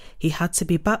 30, he had to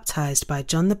be baptized by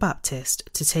John the Baptist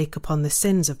to take upon the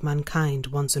sins of mankind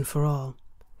once and for all.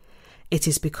 It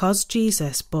is because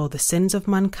Jesus bore the sins of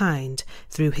mankind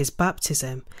through his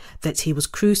baptism that he was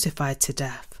crucified to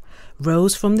death,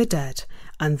 rose from the dead,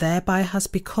 and thereby has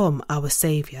become our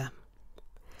Saviour.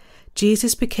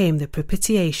 Jesus became the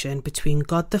propitiation between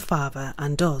God the Father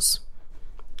and us.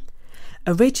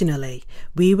 Originally,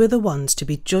 we were the ones to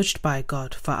be judged by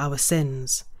God for our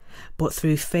sins, but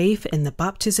through faith in the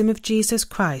baptism of Jesus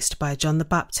Christ by John the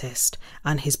Baptist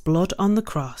and his blood on the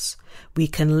cross, we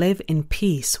can live in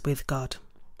peace with God.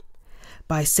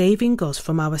 By saving us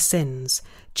from our sins,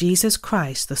 Jesus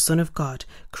Christ, the Son of God,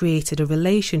 created a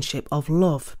relationship of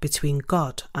love between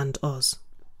God and us.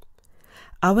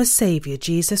 Our Saviour,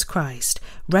 Jesus Christ,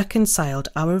 reconciled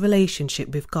our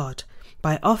relationship with God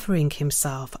by offering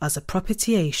himself as a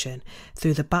propitiation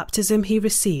through the baptism he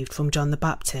received from John the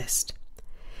Baptist.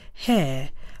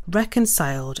 Here,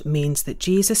 reconciled means that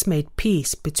Jesus made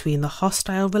peace between the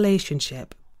hostile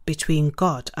relationship between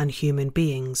God and human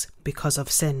beings because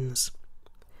of sins.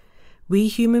 We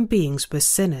human beings were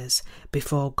sinners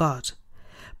before God,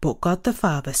 but God the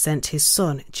Father sent his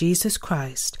Son, Jesus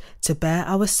Christ, to bear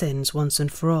our sins once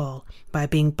and for all by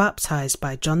being baptized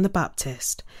by John the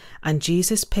Baptist, and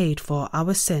Jesus paid for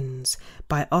our sins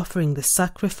by offering the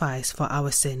sacrifice for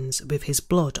our sins with his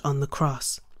blood on the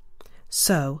cross.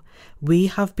 So, we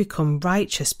have become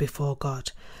righteous before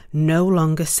God, no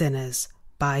longer sinners,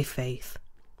 by faith.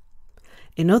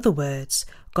 In other words,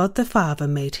 God the Father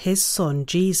made his Son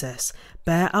Jesus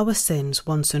bear our sins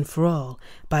once and for all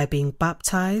by being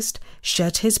baptized,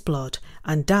 shed his blood,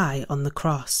 and die on the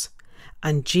cross.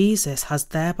 And Jesus has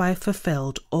thereby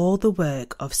fulfilled all the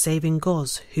work of saving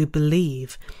us who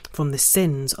believe from the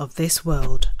sins of this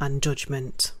world and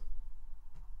judgment.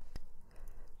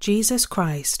 Jesus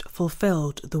Christ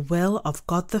fulfilled the will of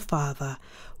God the Father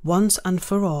once and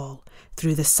for all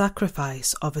through the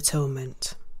sacrifice of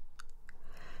atonement.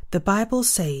 The Bible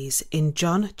says in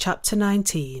John chapter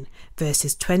 19,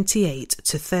 verses 28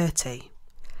 to 30,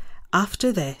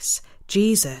 "After this,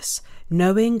 Jesus,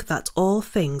 knowing that all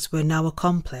things were now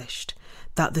accomplished,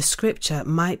 that the scripture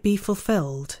might be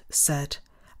fulfilled, said,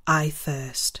 I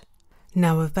thirst.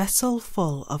 Now a vessel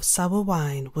full of sour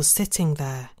wine was sitting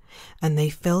there, and they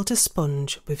filled a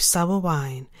sponge with sour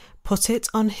wine, put it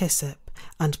on hyssop,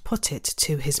 and put it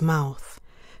to his mouth.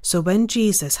 So when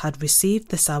Jesus had received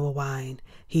the sour wine,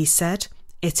 he said,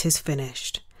 It is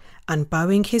finished. And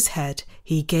bowing his head,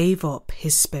 he gave up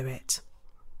his spirit."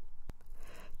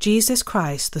 Jesus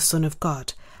Christ, the Son of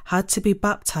God, had to be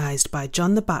baptized by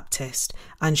John the Baptist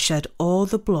and shed all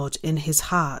the blood in his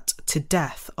heart to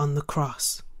death on the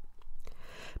cross.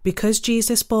 Because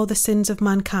Jesus bore the sins of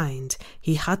mankind,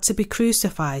 he had to be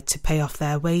crucified to pay off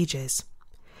their wages.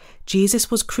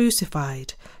 Jesus was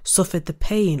crucified, suffered the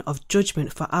pain of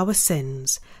judgment for our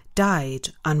sins, died,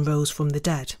 and rose from the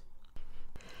dead.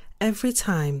 Every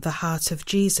time the heart of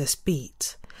Jesus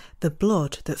beat, the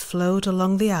blood that flowed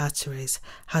along the arteries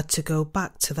had to go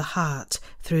back to the heart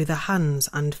through the hands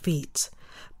and feet,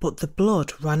 but the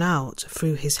blood ran out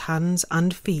through his hands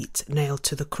and feet nailed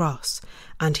to the cross,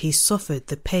 and he suffered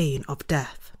the pain of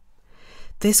death.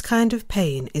 This kind of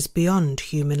pain is beyond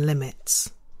human limits.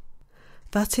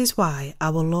 That is why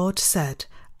our Lord said,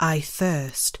 I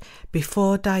thirst,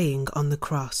 before dying on the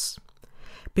cross.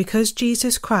 Because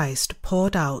Jesus Christ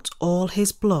poured out all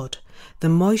his blood, the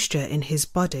moisture in his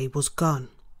body was gone.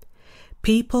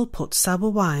 People put sour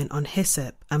wine on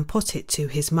hyssop and put it to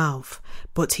his mouth,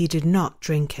 but he did not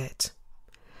drink it.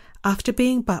 After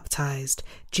being baptized,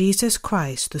 Jesus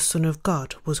Christ, the Son of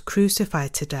God, was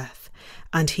crucified to death,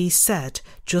 and he said,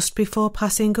 just before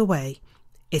passing away,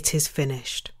 It is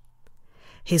finished.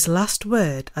 His last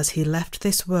word as he left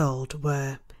this world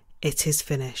were, It is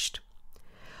finished.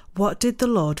 What did the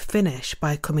Lord finish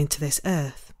by coming to this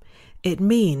earth? It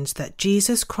means that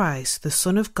Jesus Christ, the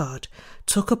Son of God,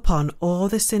 took upon all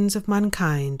the sins of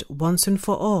mankind once and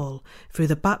for all through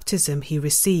the baptism he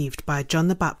received by John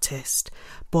the Baptist,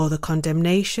 bore the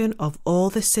condemnation of all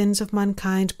the sins of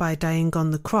mankind by dying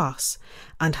on the cross,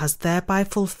 and has thereby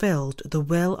fulfilled the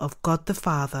will of God the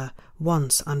Father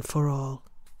once and for all.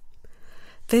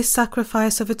 This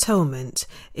sacrifice of atonement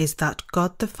is that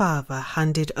God the Father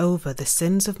handed over the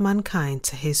sins of mankind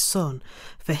to his Son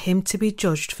for him to be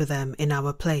judged for them in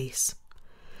our place.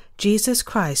 Jesus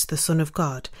Christ, the Son of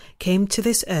God, came to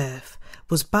this earth,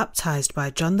 was baptized by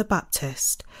John the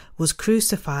Baptist, was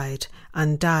crucified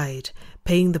and died,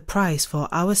 paying the price for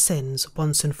our sins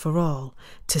once and for all,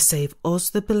 to save us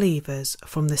the believers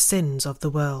from the sins of the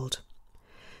world.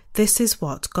 This is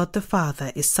what God the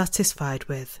Father is satisfied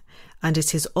with, and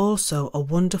it is also a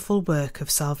wonderful work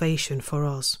of salvation for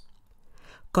us.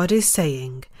 God is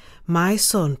saying, "My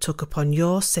Son took upon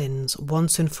your sins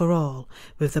once and for all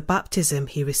with the baptism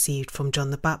he received from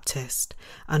John the Baptist,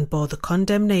 and bore the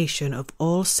condemnation of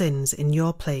all sins in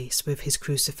your place with his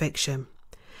crucifixion.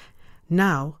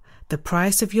 Now, the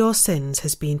price of your sins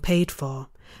has been paid for.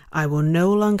 I will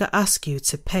no longer ask you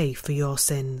to pay for your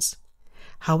sins.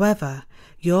 However,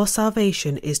 your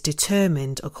salvation is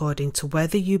determined according to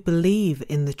whether you believe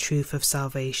in the truth of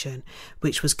salvation,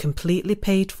 which was completely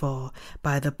paid for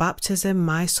by the baptism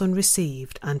my Son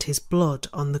received and his blood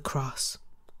on the cross.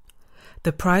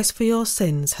 The price for your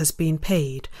sins has been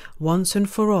paid once and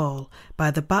for all by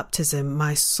the baptism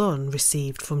my Son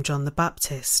received from John the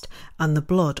Baptist and the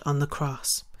blood on the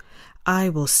cross. I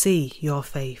will see your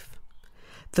faith.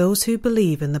 Those who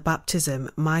believe in the baptism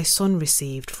my Son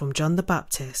received from John the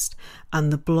Baptist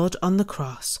and the blood on the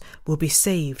cross will be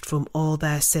saved from all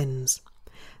their sins.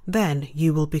 Then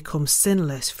you will become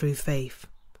sinless through faith.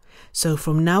 So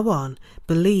from now on,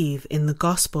 believe in the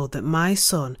gospel that my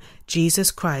Son,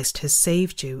 Jesus Christ, has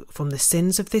saved you from the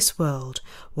sins of this world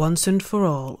once and for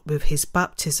all with his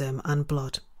baptism and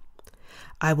blood.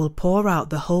 I will pour out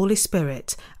the Holy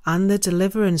Spirit and the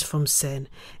deliverance from sin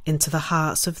into the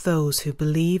hearts of those who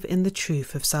believe in the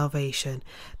truth of salvation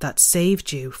that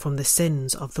saved you from the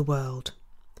sins of the world."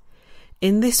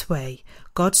 In this way,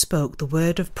 God spoke the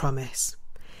word of promise.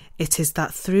 It is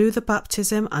that through the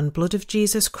baptism and blood of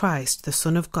Jesus Christ, the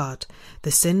Son of God,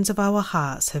 the sins of our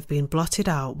hearts have been blotted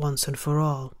out once and for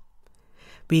all.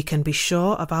 We can be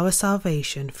sure of our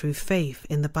salvation through faith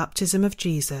in the baptism of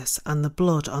Jesus and the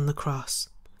blood on the cross.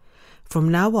 From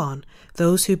now on,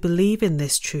 those who believe in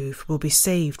this truth will be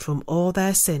saved from all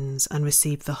their sins and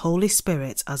receive the Holy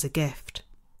Spirit as a gift.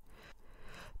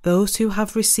 Those who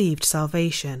have received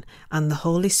salvation and the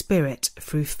Holy Spirit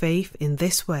through faith in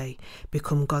this way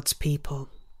become God's people.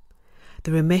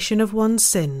 The remission of one's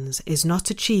sins is not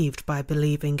achieved by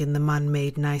believing in the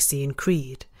man-made Nicene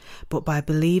Creed, but by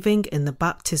believing in the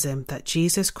baptism that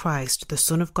Jesus Christ, the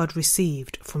Son of God,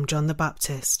 received from John the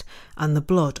Baptist and the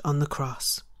blood on the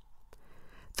cross.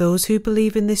 Those who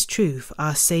believe in this truth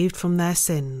are saved from their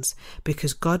sins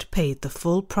because God paid the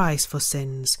full price for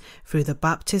sins through the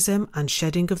baptism and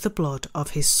shedding of the blood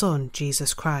of his Son,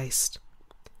 Jesus Christ.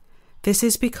 This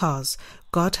is because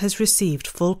God has received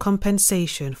full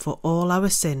compensation for all our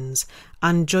sins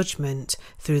and judgment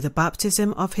through the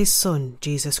baptism of his Son,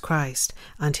 Jesus Christ,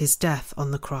 and his death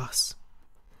on the cross.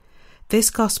 This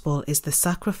gospel is the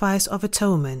sacrifice of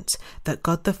atonement that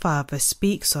God the Father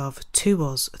speaks of to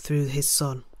us through his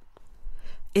Son.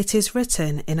 It is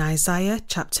written in Isaiah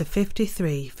chapter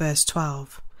 53 verse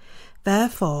 12,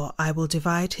 "Therefore I will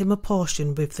divide him a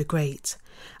portion with the great,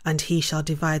 and he shall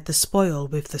divide the spoil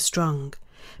with the strong,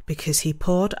 because he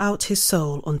poured out his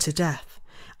soul unto death,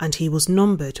 and he was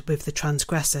numbered with the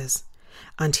transgressors,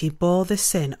 and he bore the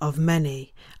sin of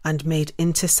many, and made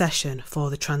intercession for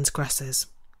the transgressors."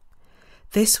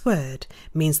 This word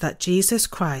means that Jesus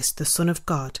Christ, the Son of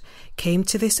God, came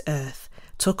to this earth,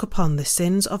 took upon the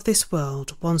sins of this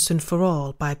world once and for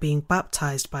all by being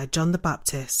baptized by John the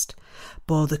Baptist,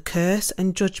 bore the curse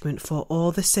and judgment for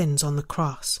all the sins on the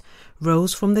cross,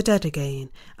 rose from the dead again,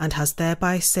 and has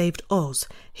thereby saved us,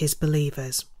 his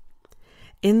believers.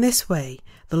 In this way,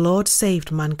 the Lord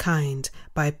saved mankind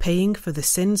by paying for the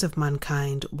sins of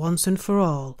mankind once and for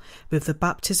all with the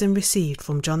baptism received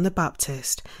from John the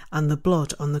Baptist and the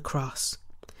blood on the cross.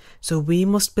 So we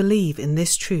must believe in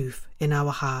this truth in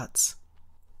our hearts.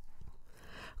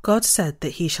 God said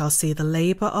that he shall see the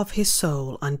labour of his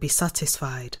soul and be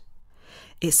satisfied.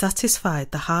 It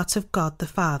satisfied the heart of God the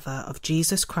Father of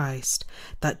Jesus Christ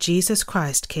that Jesus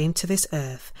Christ came to this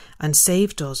earth and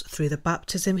saved us through the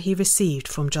baptism he received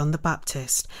from John the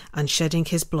Baptist and shedding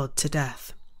his blood to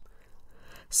death.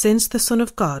 Since the Son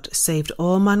of God saved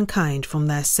all mankind from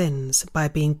their sins by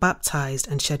being baptized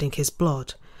and shedding his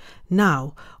blood,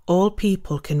 now all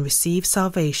people can receive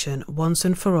salvation once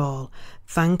and for all,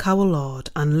 thank our Lord,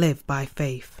 and live by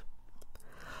faith.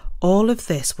 All of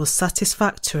this was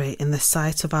satisfactory in the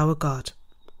sight of our God.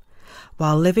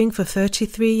 While living for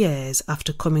 33 years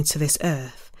after coming to this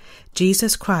earth,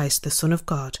 Jesus Christ, the Son of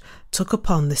God, took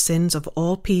upon the sins of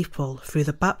all people through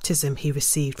the baptism he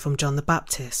received from John the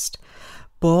Baptist,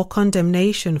 bore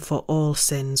condemnation for all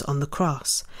sins on the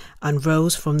cross, and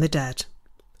rose from the dead.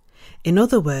 In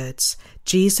other words,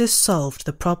 Jesus solved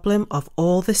the problem of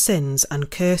all the sins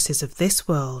and curses of this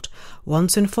world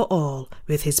once and for all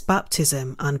with his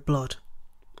baptism and blood.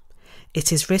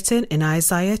 It is written in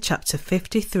Isaiah chapter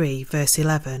 53 verse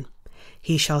 11,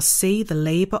 "He shall see the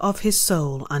labour of his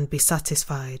soul and be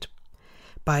satisfied.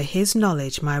 By his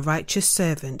knowledge my righteous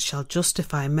servant shall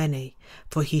justify many,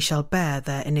 for he shall bear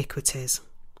their iniquities."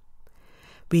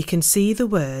 We can see the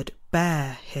word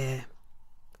bear here.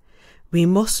 We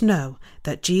must know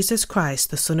that Jesus Christ,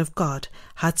 the Son of God,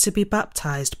 had to be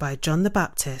baptized by John the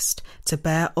Baptist to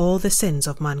bear all the sins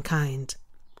of mankind.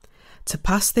 To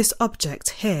pass this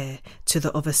object here to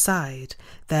the other side,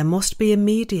 there must be a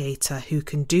mediator who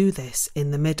can do this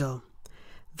in the middle.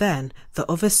 Then the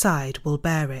other side will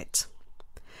bear it.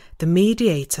 The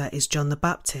mediator is John the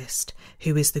Baptist,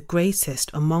 who is the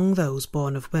greatest among those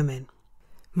born of women.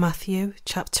 Matthew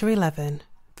chapter 11,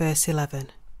 verse 11.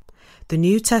 The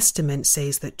New Testament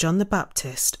says that John the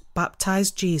Baptist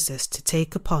baptized Jesus to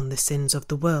take upon the sins of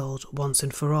the world once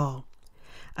and for all,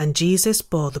 and Jesus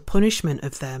bore the punishment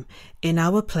of them in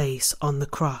our place on the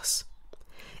cross.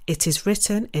 It is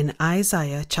written in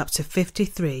Isaiah chapter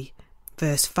 53,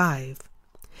 verse 5,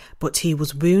 "But he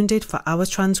was wounded for our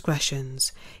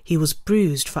transgressions, he was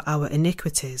bruised for our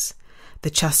iniquities. The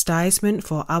chastisement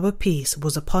for our peace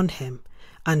was upon him,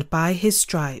 and by his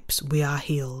stripes we are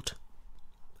healed."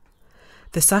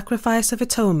 The sacrifice of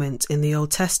atonement in the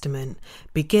Old Testament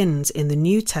begins in the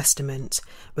New Testament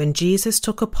when Jesus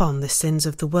took upon the sins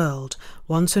of the world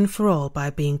once and for all by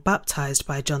being baptized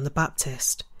by John the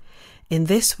Baptist. In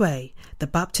this way, the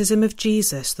baptism of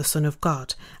Jesus, the Son of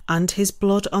God, and his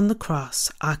blood on the cross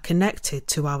are connected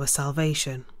to our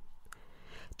salvation.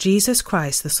 Jesus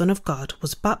Christ, the Son of God,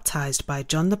 was baptized by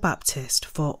John the Baptist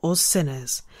for us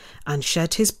sinners, and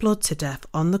shed his blood to death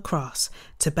on the cross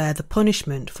to bear the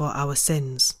punishment for our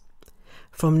sins.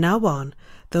 From now on,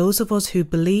 those of us who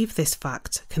believe this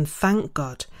fact can thank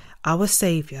God, our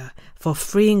Saviour, for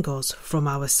freeing us from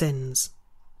our sins.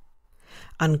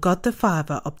 And God the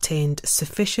Father obtained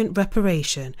sufficient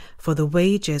reparation for the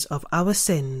wages of our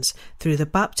sins through the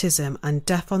baptism and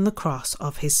death on the cross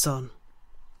of his Son.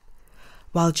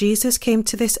 While Jesus came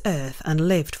to this earth and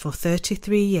lived for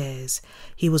 33 years,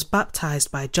 he was baptized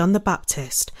by John the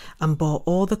Baptist and bore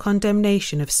all the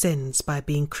condemnation of sins by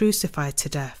being crucified to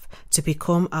death to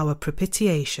become our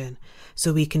propitiation,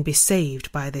 so we can be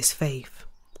saved by this faith.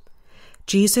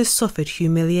 Jesus suffered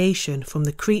humiliation from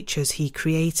the creatures he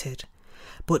created,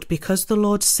 but because the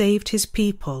Lord saved his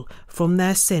people from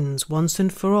their sins once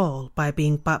and for all by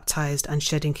being baptized and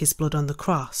shedding his blood on the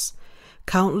cross,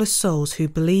 countless souls who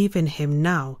believe in him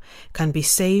now can be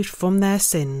saved from their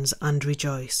sins and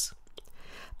rejoice.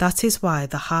 That is why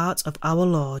the heart of our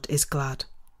Lord is glad.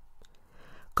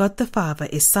 God the Father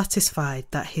is satisfied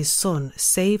that his Son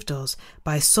saved us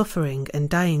by suffering and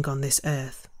dying on this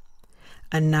earth.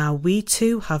 And now we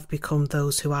too have become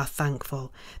those who are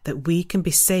thankful that we can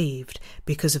be saved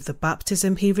because of the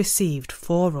baptism he received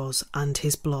for us and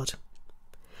his blood.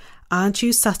 Aren't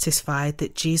you satisfied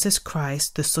that Jesus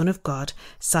Christ, the Son of God,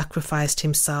 sacrificed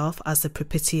himself as the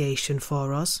propitiation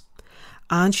for us?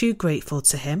 Aren't you grateful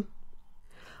to him?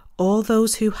 All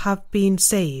those who have been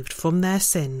saved from their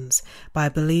sins by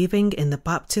believing in the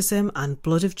baptism and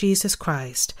blood of Jesus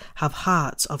Christ have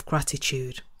hearts of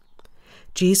gratitude.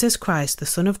 Jesus Christ, the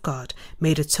Son of God,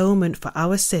 made atonement for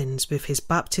our sins with his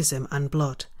baptism and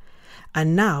blood,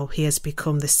 and now he has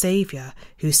become the Saviour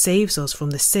who saves us from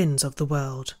the sins of the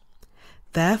world.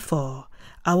 Therefore,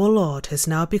 our Lord has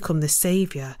now become the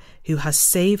Saviour who has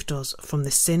saved us from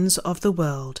the sins of the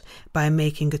world by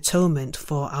making atonement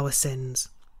for our sins.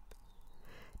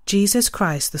 Jesus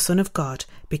Christ, the Son of God,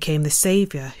 became the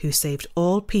Saviour who saved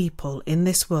all people in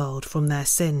this world from their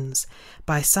sins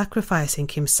by sacrificing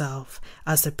himself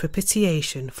as the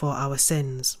propitiation for our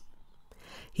sins.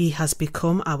 He has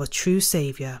become our true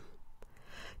Saviour.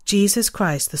 Jesus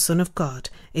Christ, the Son of God,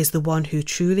 is the one who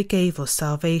truly gave us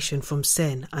salvation from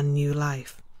sin and new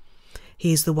life.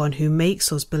 He is the one who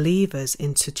makes us believers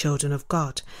into children of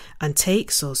God and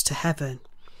takes us to heaven.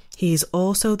 He is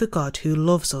also the God who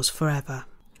loves us forever.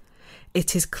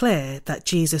 It is clear that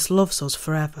Jesus loves us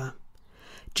forever.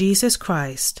 Jesus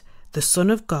Christ, the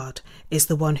Son of God, is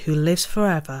the one who lives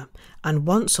forever and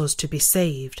wants us to be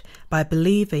saved by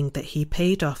believing that he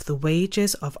paid off the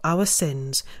wages of our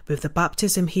sins with the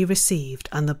baptism he received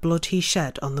and the blood he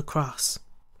shed on the cross.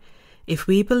 If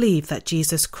we believe that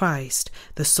Jesus Christ,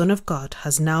 the Son of God,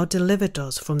 has now delivered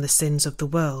us from the sins of the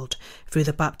world through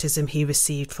the baptism he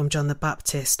received from John the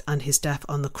Baptist and his death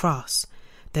on the cross,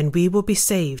 then we will be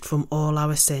saved from all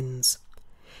our sins.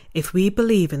 If we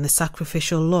believe in the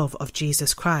sacrificial love of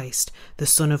Jesus Christ, the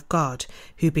Son of God,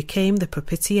 who became the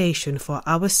propitiation for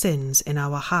our sins in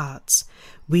our hearts,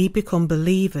 we become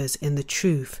believers in the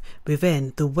truth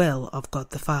within the will of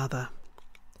God the Father.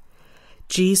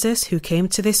 Jesus, who came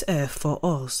to this earth for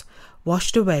us,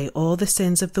 washed away all the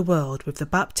sins of the world with the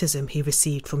baptism he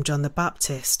received from John the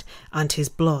Baptist and his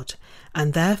blood,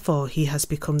 and therefore he has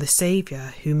become the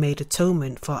Saviour who made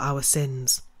atonement for our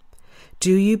sins.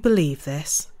 Do you believe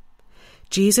this?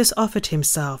 Jesus offered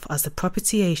himself as the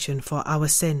propitiation for our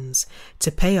sins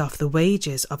to pay off the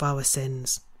wages of our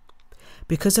sins.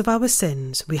 Because of our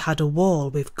sins, we had a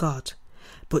wall with God,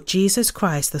 but Jesus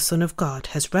Christ, the Son of God,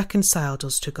 has reconciled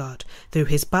us to God through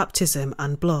his baptism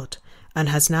and blood, and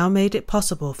has now made it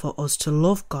possible for us to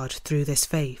love God through this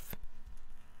faith.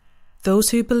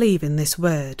 Those who believe in this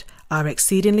word are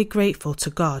exceedingly grateful to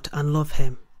God and love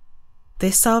him.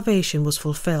 This salvation was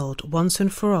fulfilled once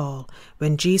and for all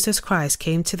when Jesus Christ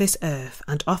came to this earth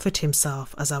and offered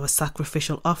himself as our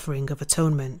sacrificial offering of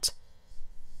atonement.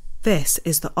 This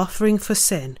is the offering for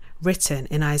sin written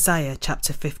in Isaiah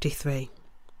chapter 53.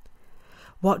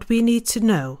 What we need to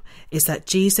know is that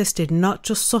Jesus did not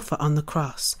just suffer on the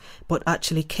cross, but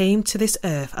actually came to this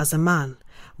earth as a man,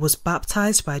 was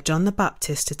baptized by John the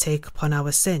Baptist to take upon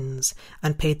our sins,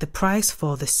 and paid the price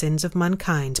for the sins of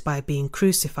mankind by being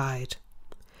crucified.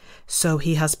 So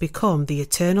he has become the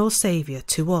eternal Saviour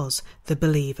to us, the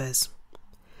believers.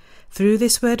 Through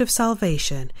this word of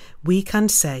salvation, we can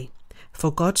say,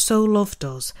 "For God so loved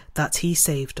us that he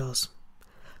saved us."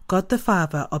 God the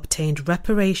Father obtained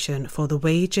reparation for the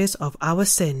wages of our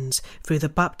sins through the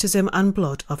baptism and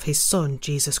blood of his Son,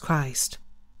 Jesus Christ.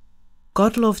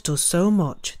 God loved us so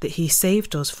much that he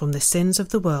saved us from the sins of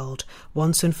the world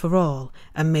once and for all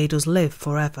and made us live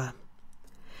forever.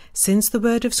 Since the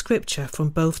word of Scripture from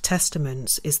both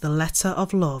Testaments is the letter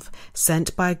of love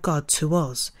sent by God to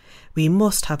us, we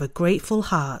must have a grateful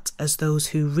heart as those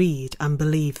who read and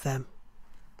believe them.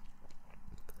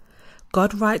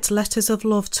 God writes letters of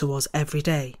love to us every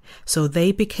day, so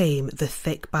they became the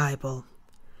thick Bible.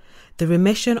 The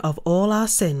remission of all our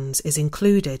sins is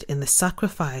included in the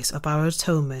sacrifice of our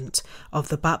atonement of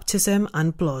the baptism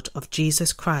and blood of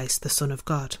Jesus Christ, the Son of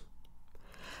God.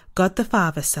 God the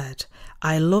Father said,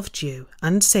 "I loved you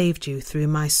and saved you through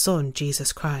my Son,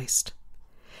 Jesus Christ.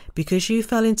 Because you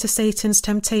fell into Satan's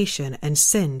temptation and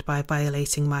sinned by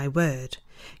violating my word,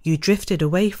 you drifted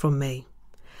away from me.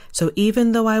 So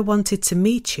even though I wanted to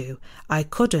meet you, I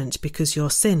couldn't because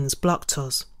your sins blocked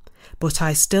us. But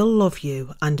I still love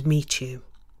you and meet you.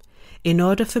 In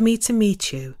order for me to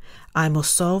meet you, I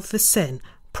must solve the sin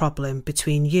problem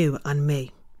between you and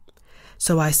me.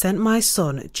 So I sent my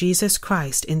Son, Jesus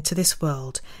Christ, into this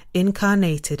world,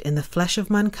 incarnated in the flesh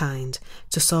of mankind,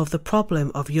 to solve the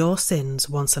problem of your sins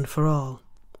once and for all.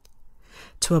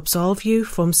 To absolve you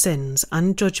from sins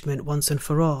and judgment once and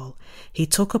for all, he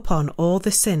took upon all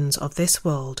the sins of this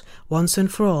world once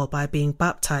and for all by being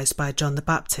baptized by John the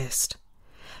Baptist.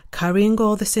 Carrying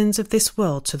all the sins of this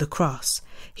world to the cross,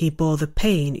 he bore the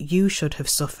pain you should have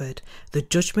suffered, the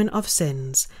judgment of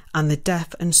sins, and the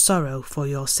death and sorrow for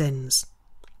your sins.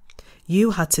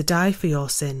 You had to die for your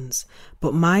sins,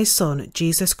 but my Son,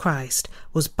 Jesus Christ,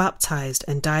 was baptized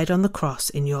and died on the cross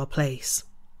in your place.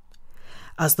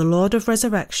 As the Lord of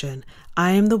resurrection,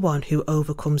 I am the one who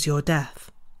overcomes your death.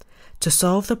 To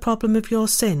solve the problem of your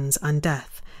sins and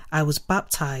death, I was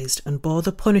baptized and bore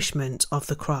the punishment of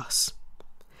the cross.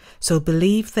 So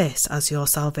believe this as your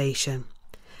salvation.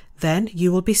 Then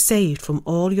you will be saved from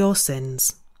all your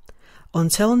sins.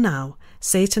 Until now,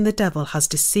 Satan the devil has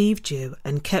deceived you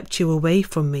and kept you away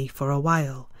from me for a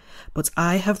while, but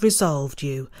I have resolved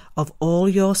you of all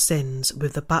your sins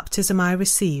with the baptism I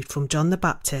received from John the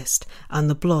Baptist and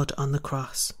the blood on the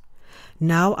cross.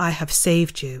 Now I have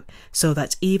saved you, so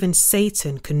that even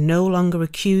Satan can no longer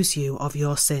accuse you of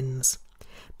your sins.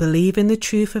 Believe in the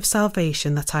truth of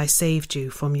salvation that I saved you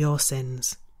from your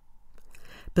sins.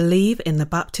 Believe in the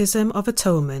baptism of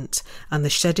atonement and the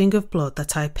shedding of blood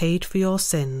that I paid for your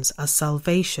sins as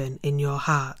salvation in your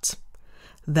heart.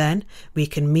 Then we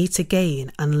can meet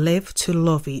again and live to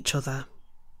love each other.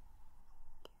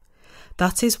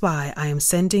 That is why I am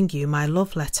sending you my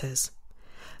love letters.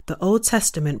 The Old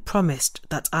Testament promised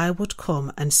that I would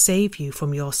come and save you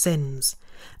from your sins,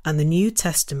 and the New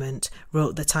Testament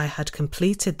wrote that I had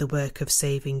completed the work of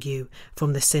saving you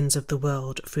from the sins of the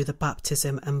world through the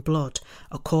baptism and blood,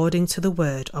 according to the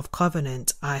word of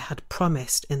covenant I had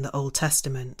promised in the Old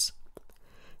Testament.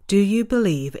 Do you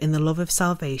believe in the love of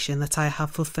salvation that I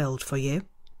have fulfilled for you?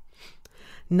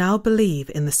 Now believe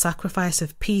in the sacrifice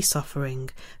of peace offering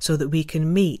so that we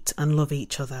can meet and love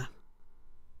each other.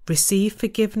 Receive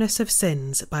forgiveness of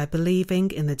sins by believing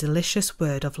in the delicious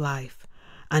word of life,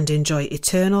 and enjoy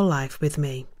eternal life with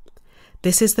me.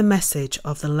 This is the message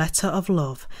of the letter of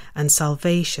love and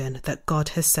salvation that God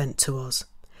has sent to us.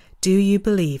 Do you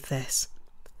believe this?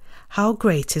 How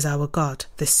great is our God,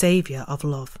 the Saviour of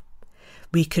love!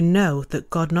 We can know that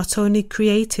God not only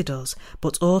created us,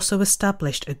 but also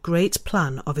established a great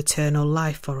plan of eternal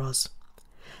life for us.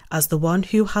 As the one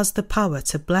who has the power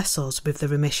to bless us with the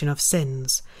remission of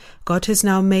sins, God has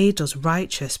now made us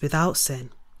righteous without sin.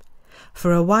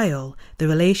 For a while, the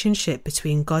relationship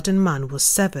between God and man was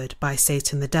severed by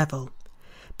Satan the devil.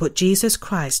 But Jesus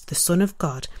Christ, the Son of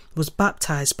God, was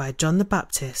baptized by John the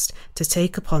Baptist to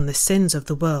take upon the sins of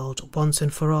the world once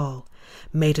and for all,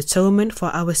 made atonement for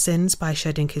our sins by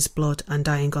shedding his blood and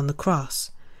dying on the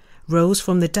cross, rose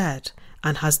from the dead,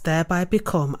 and has thereby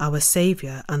become our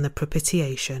Saviour and the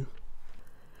propitiation.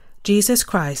 Jesus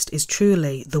Christ is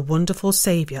truly the wonderful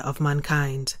Saviour of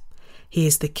mankind. He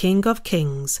is the King of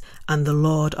kings and the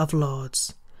Lord of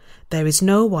lords. There is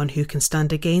no one who can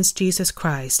stand against Jesus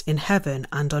Christ in heaven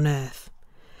and on earth.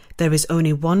 There is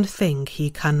only one thing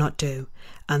he cannot do,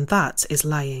 and that is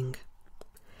lying.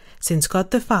 Since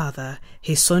God the Father,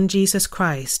 his Son Jesus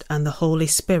Christ, and the Holy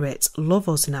Spirit love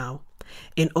us now,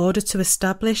 in order to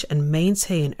establish and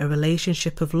maintain a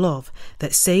relationship of love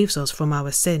that saves us from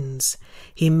our sins,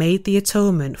 he made the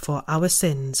atonement for our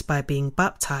sins by being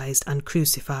baptized and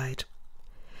crucified.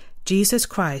 Jesus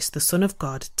Christ, the Son of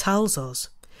God, tells us,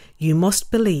 "You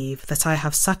must believe that I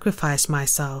have sacrificed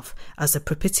myself as a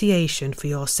propitiation for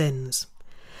your sins.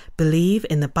 Believe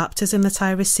in the baptism that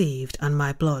I received and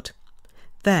my blood.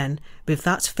 Then, with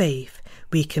that faith,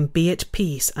 we can be at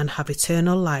peace and have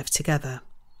eternal life together.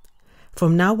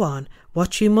 From now on,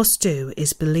 what you must do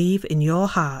is believe in your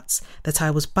hearts that I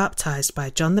was baptized by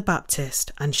John the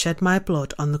Baptist and shed my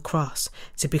blood on the cross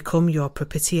to become your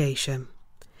propitiation.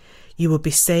 You will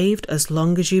be saved as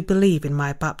long as you believe in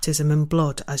my baptism and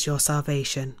blood as your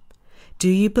salvation. Do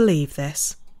you believe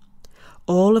this?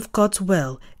 All of God's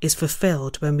will is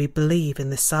fulfilled when we believe in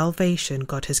the salvation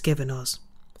God has given us.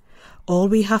 All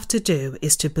we have to do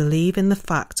is to believe in the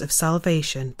fact of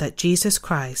salvation that Jesus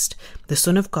Christ, the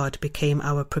Son of God, became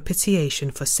our propitiation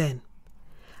for sin.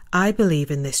 I believe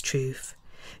in this truth.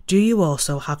 Do you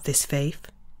also have this faith?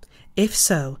 If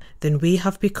so, then we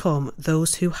have become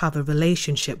those who have a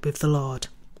relationship with the Lord.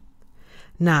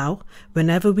 Now,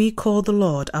 whenever we call the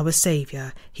Lord our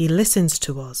Saviour, he listens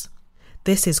to us.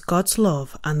 This is God's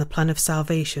love and the plan of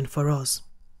salvation for us.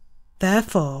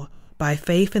 Therefore, by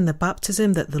faith in the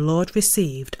baptism that the Lord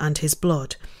received and his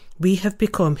blood, we have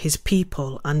become his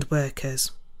people and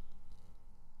workers.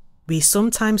 We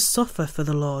sometimes suffer for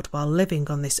the Lord while living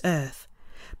on this earth,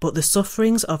 but the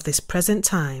sufferings of this present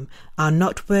time are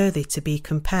not worthy to be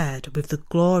compared with the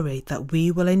glory that we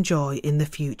will enjoy in the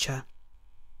future.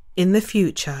 In the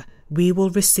future, we will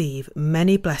receive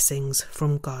many blessings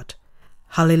from God.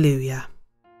 Hallelujah.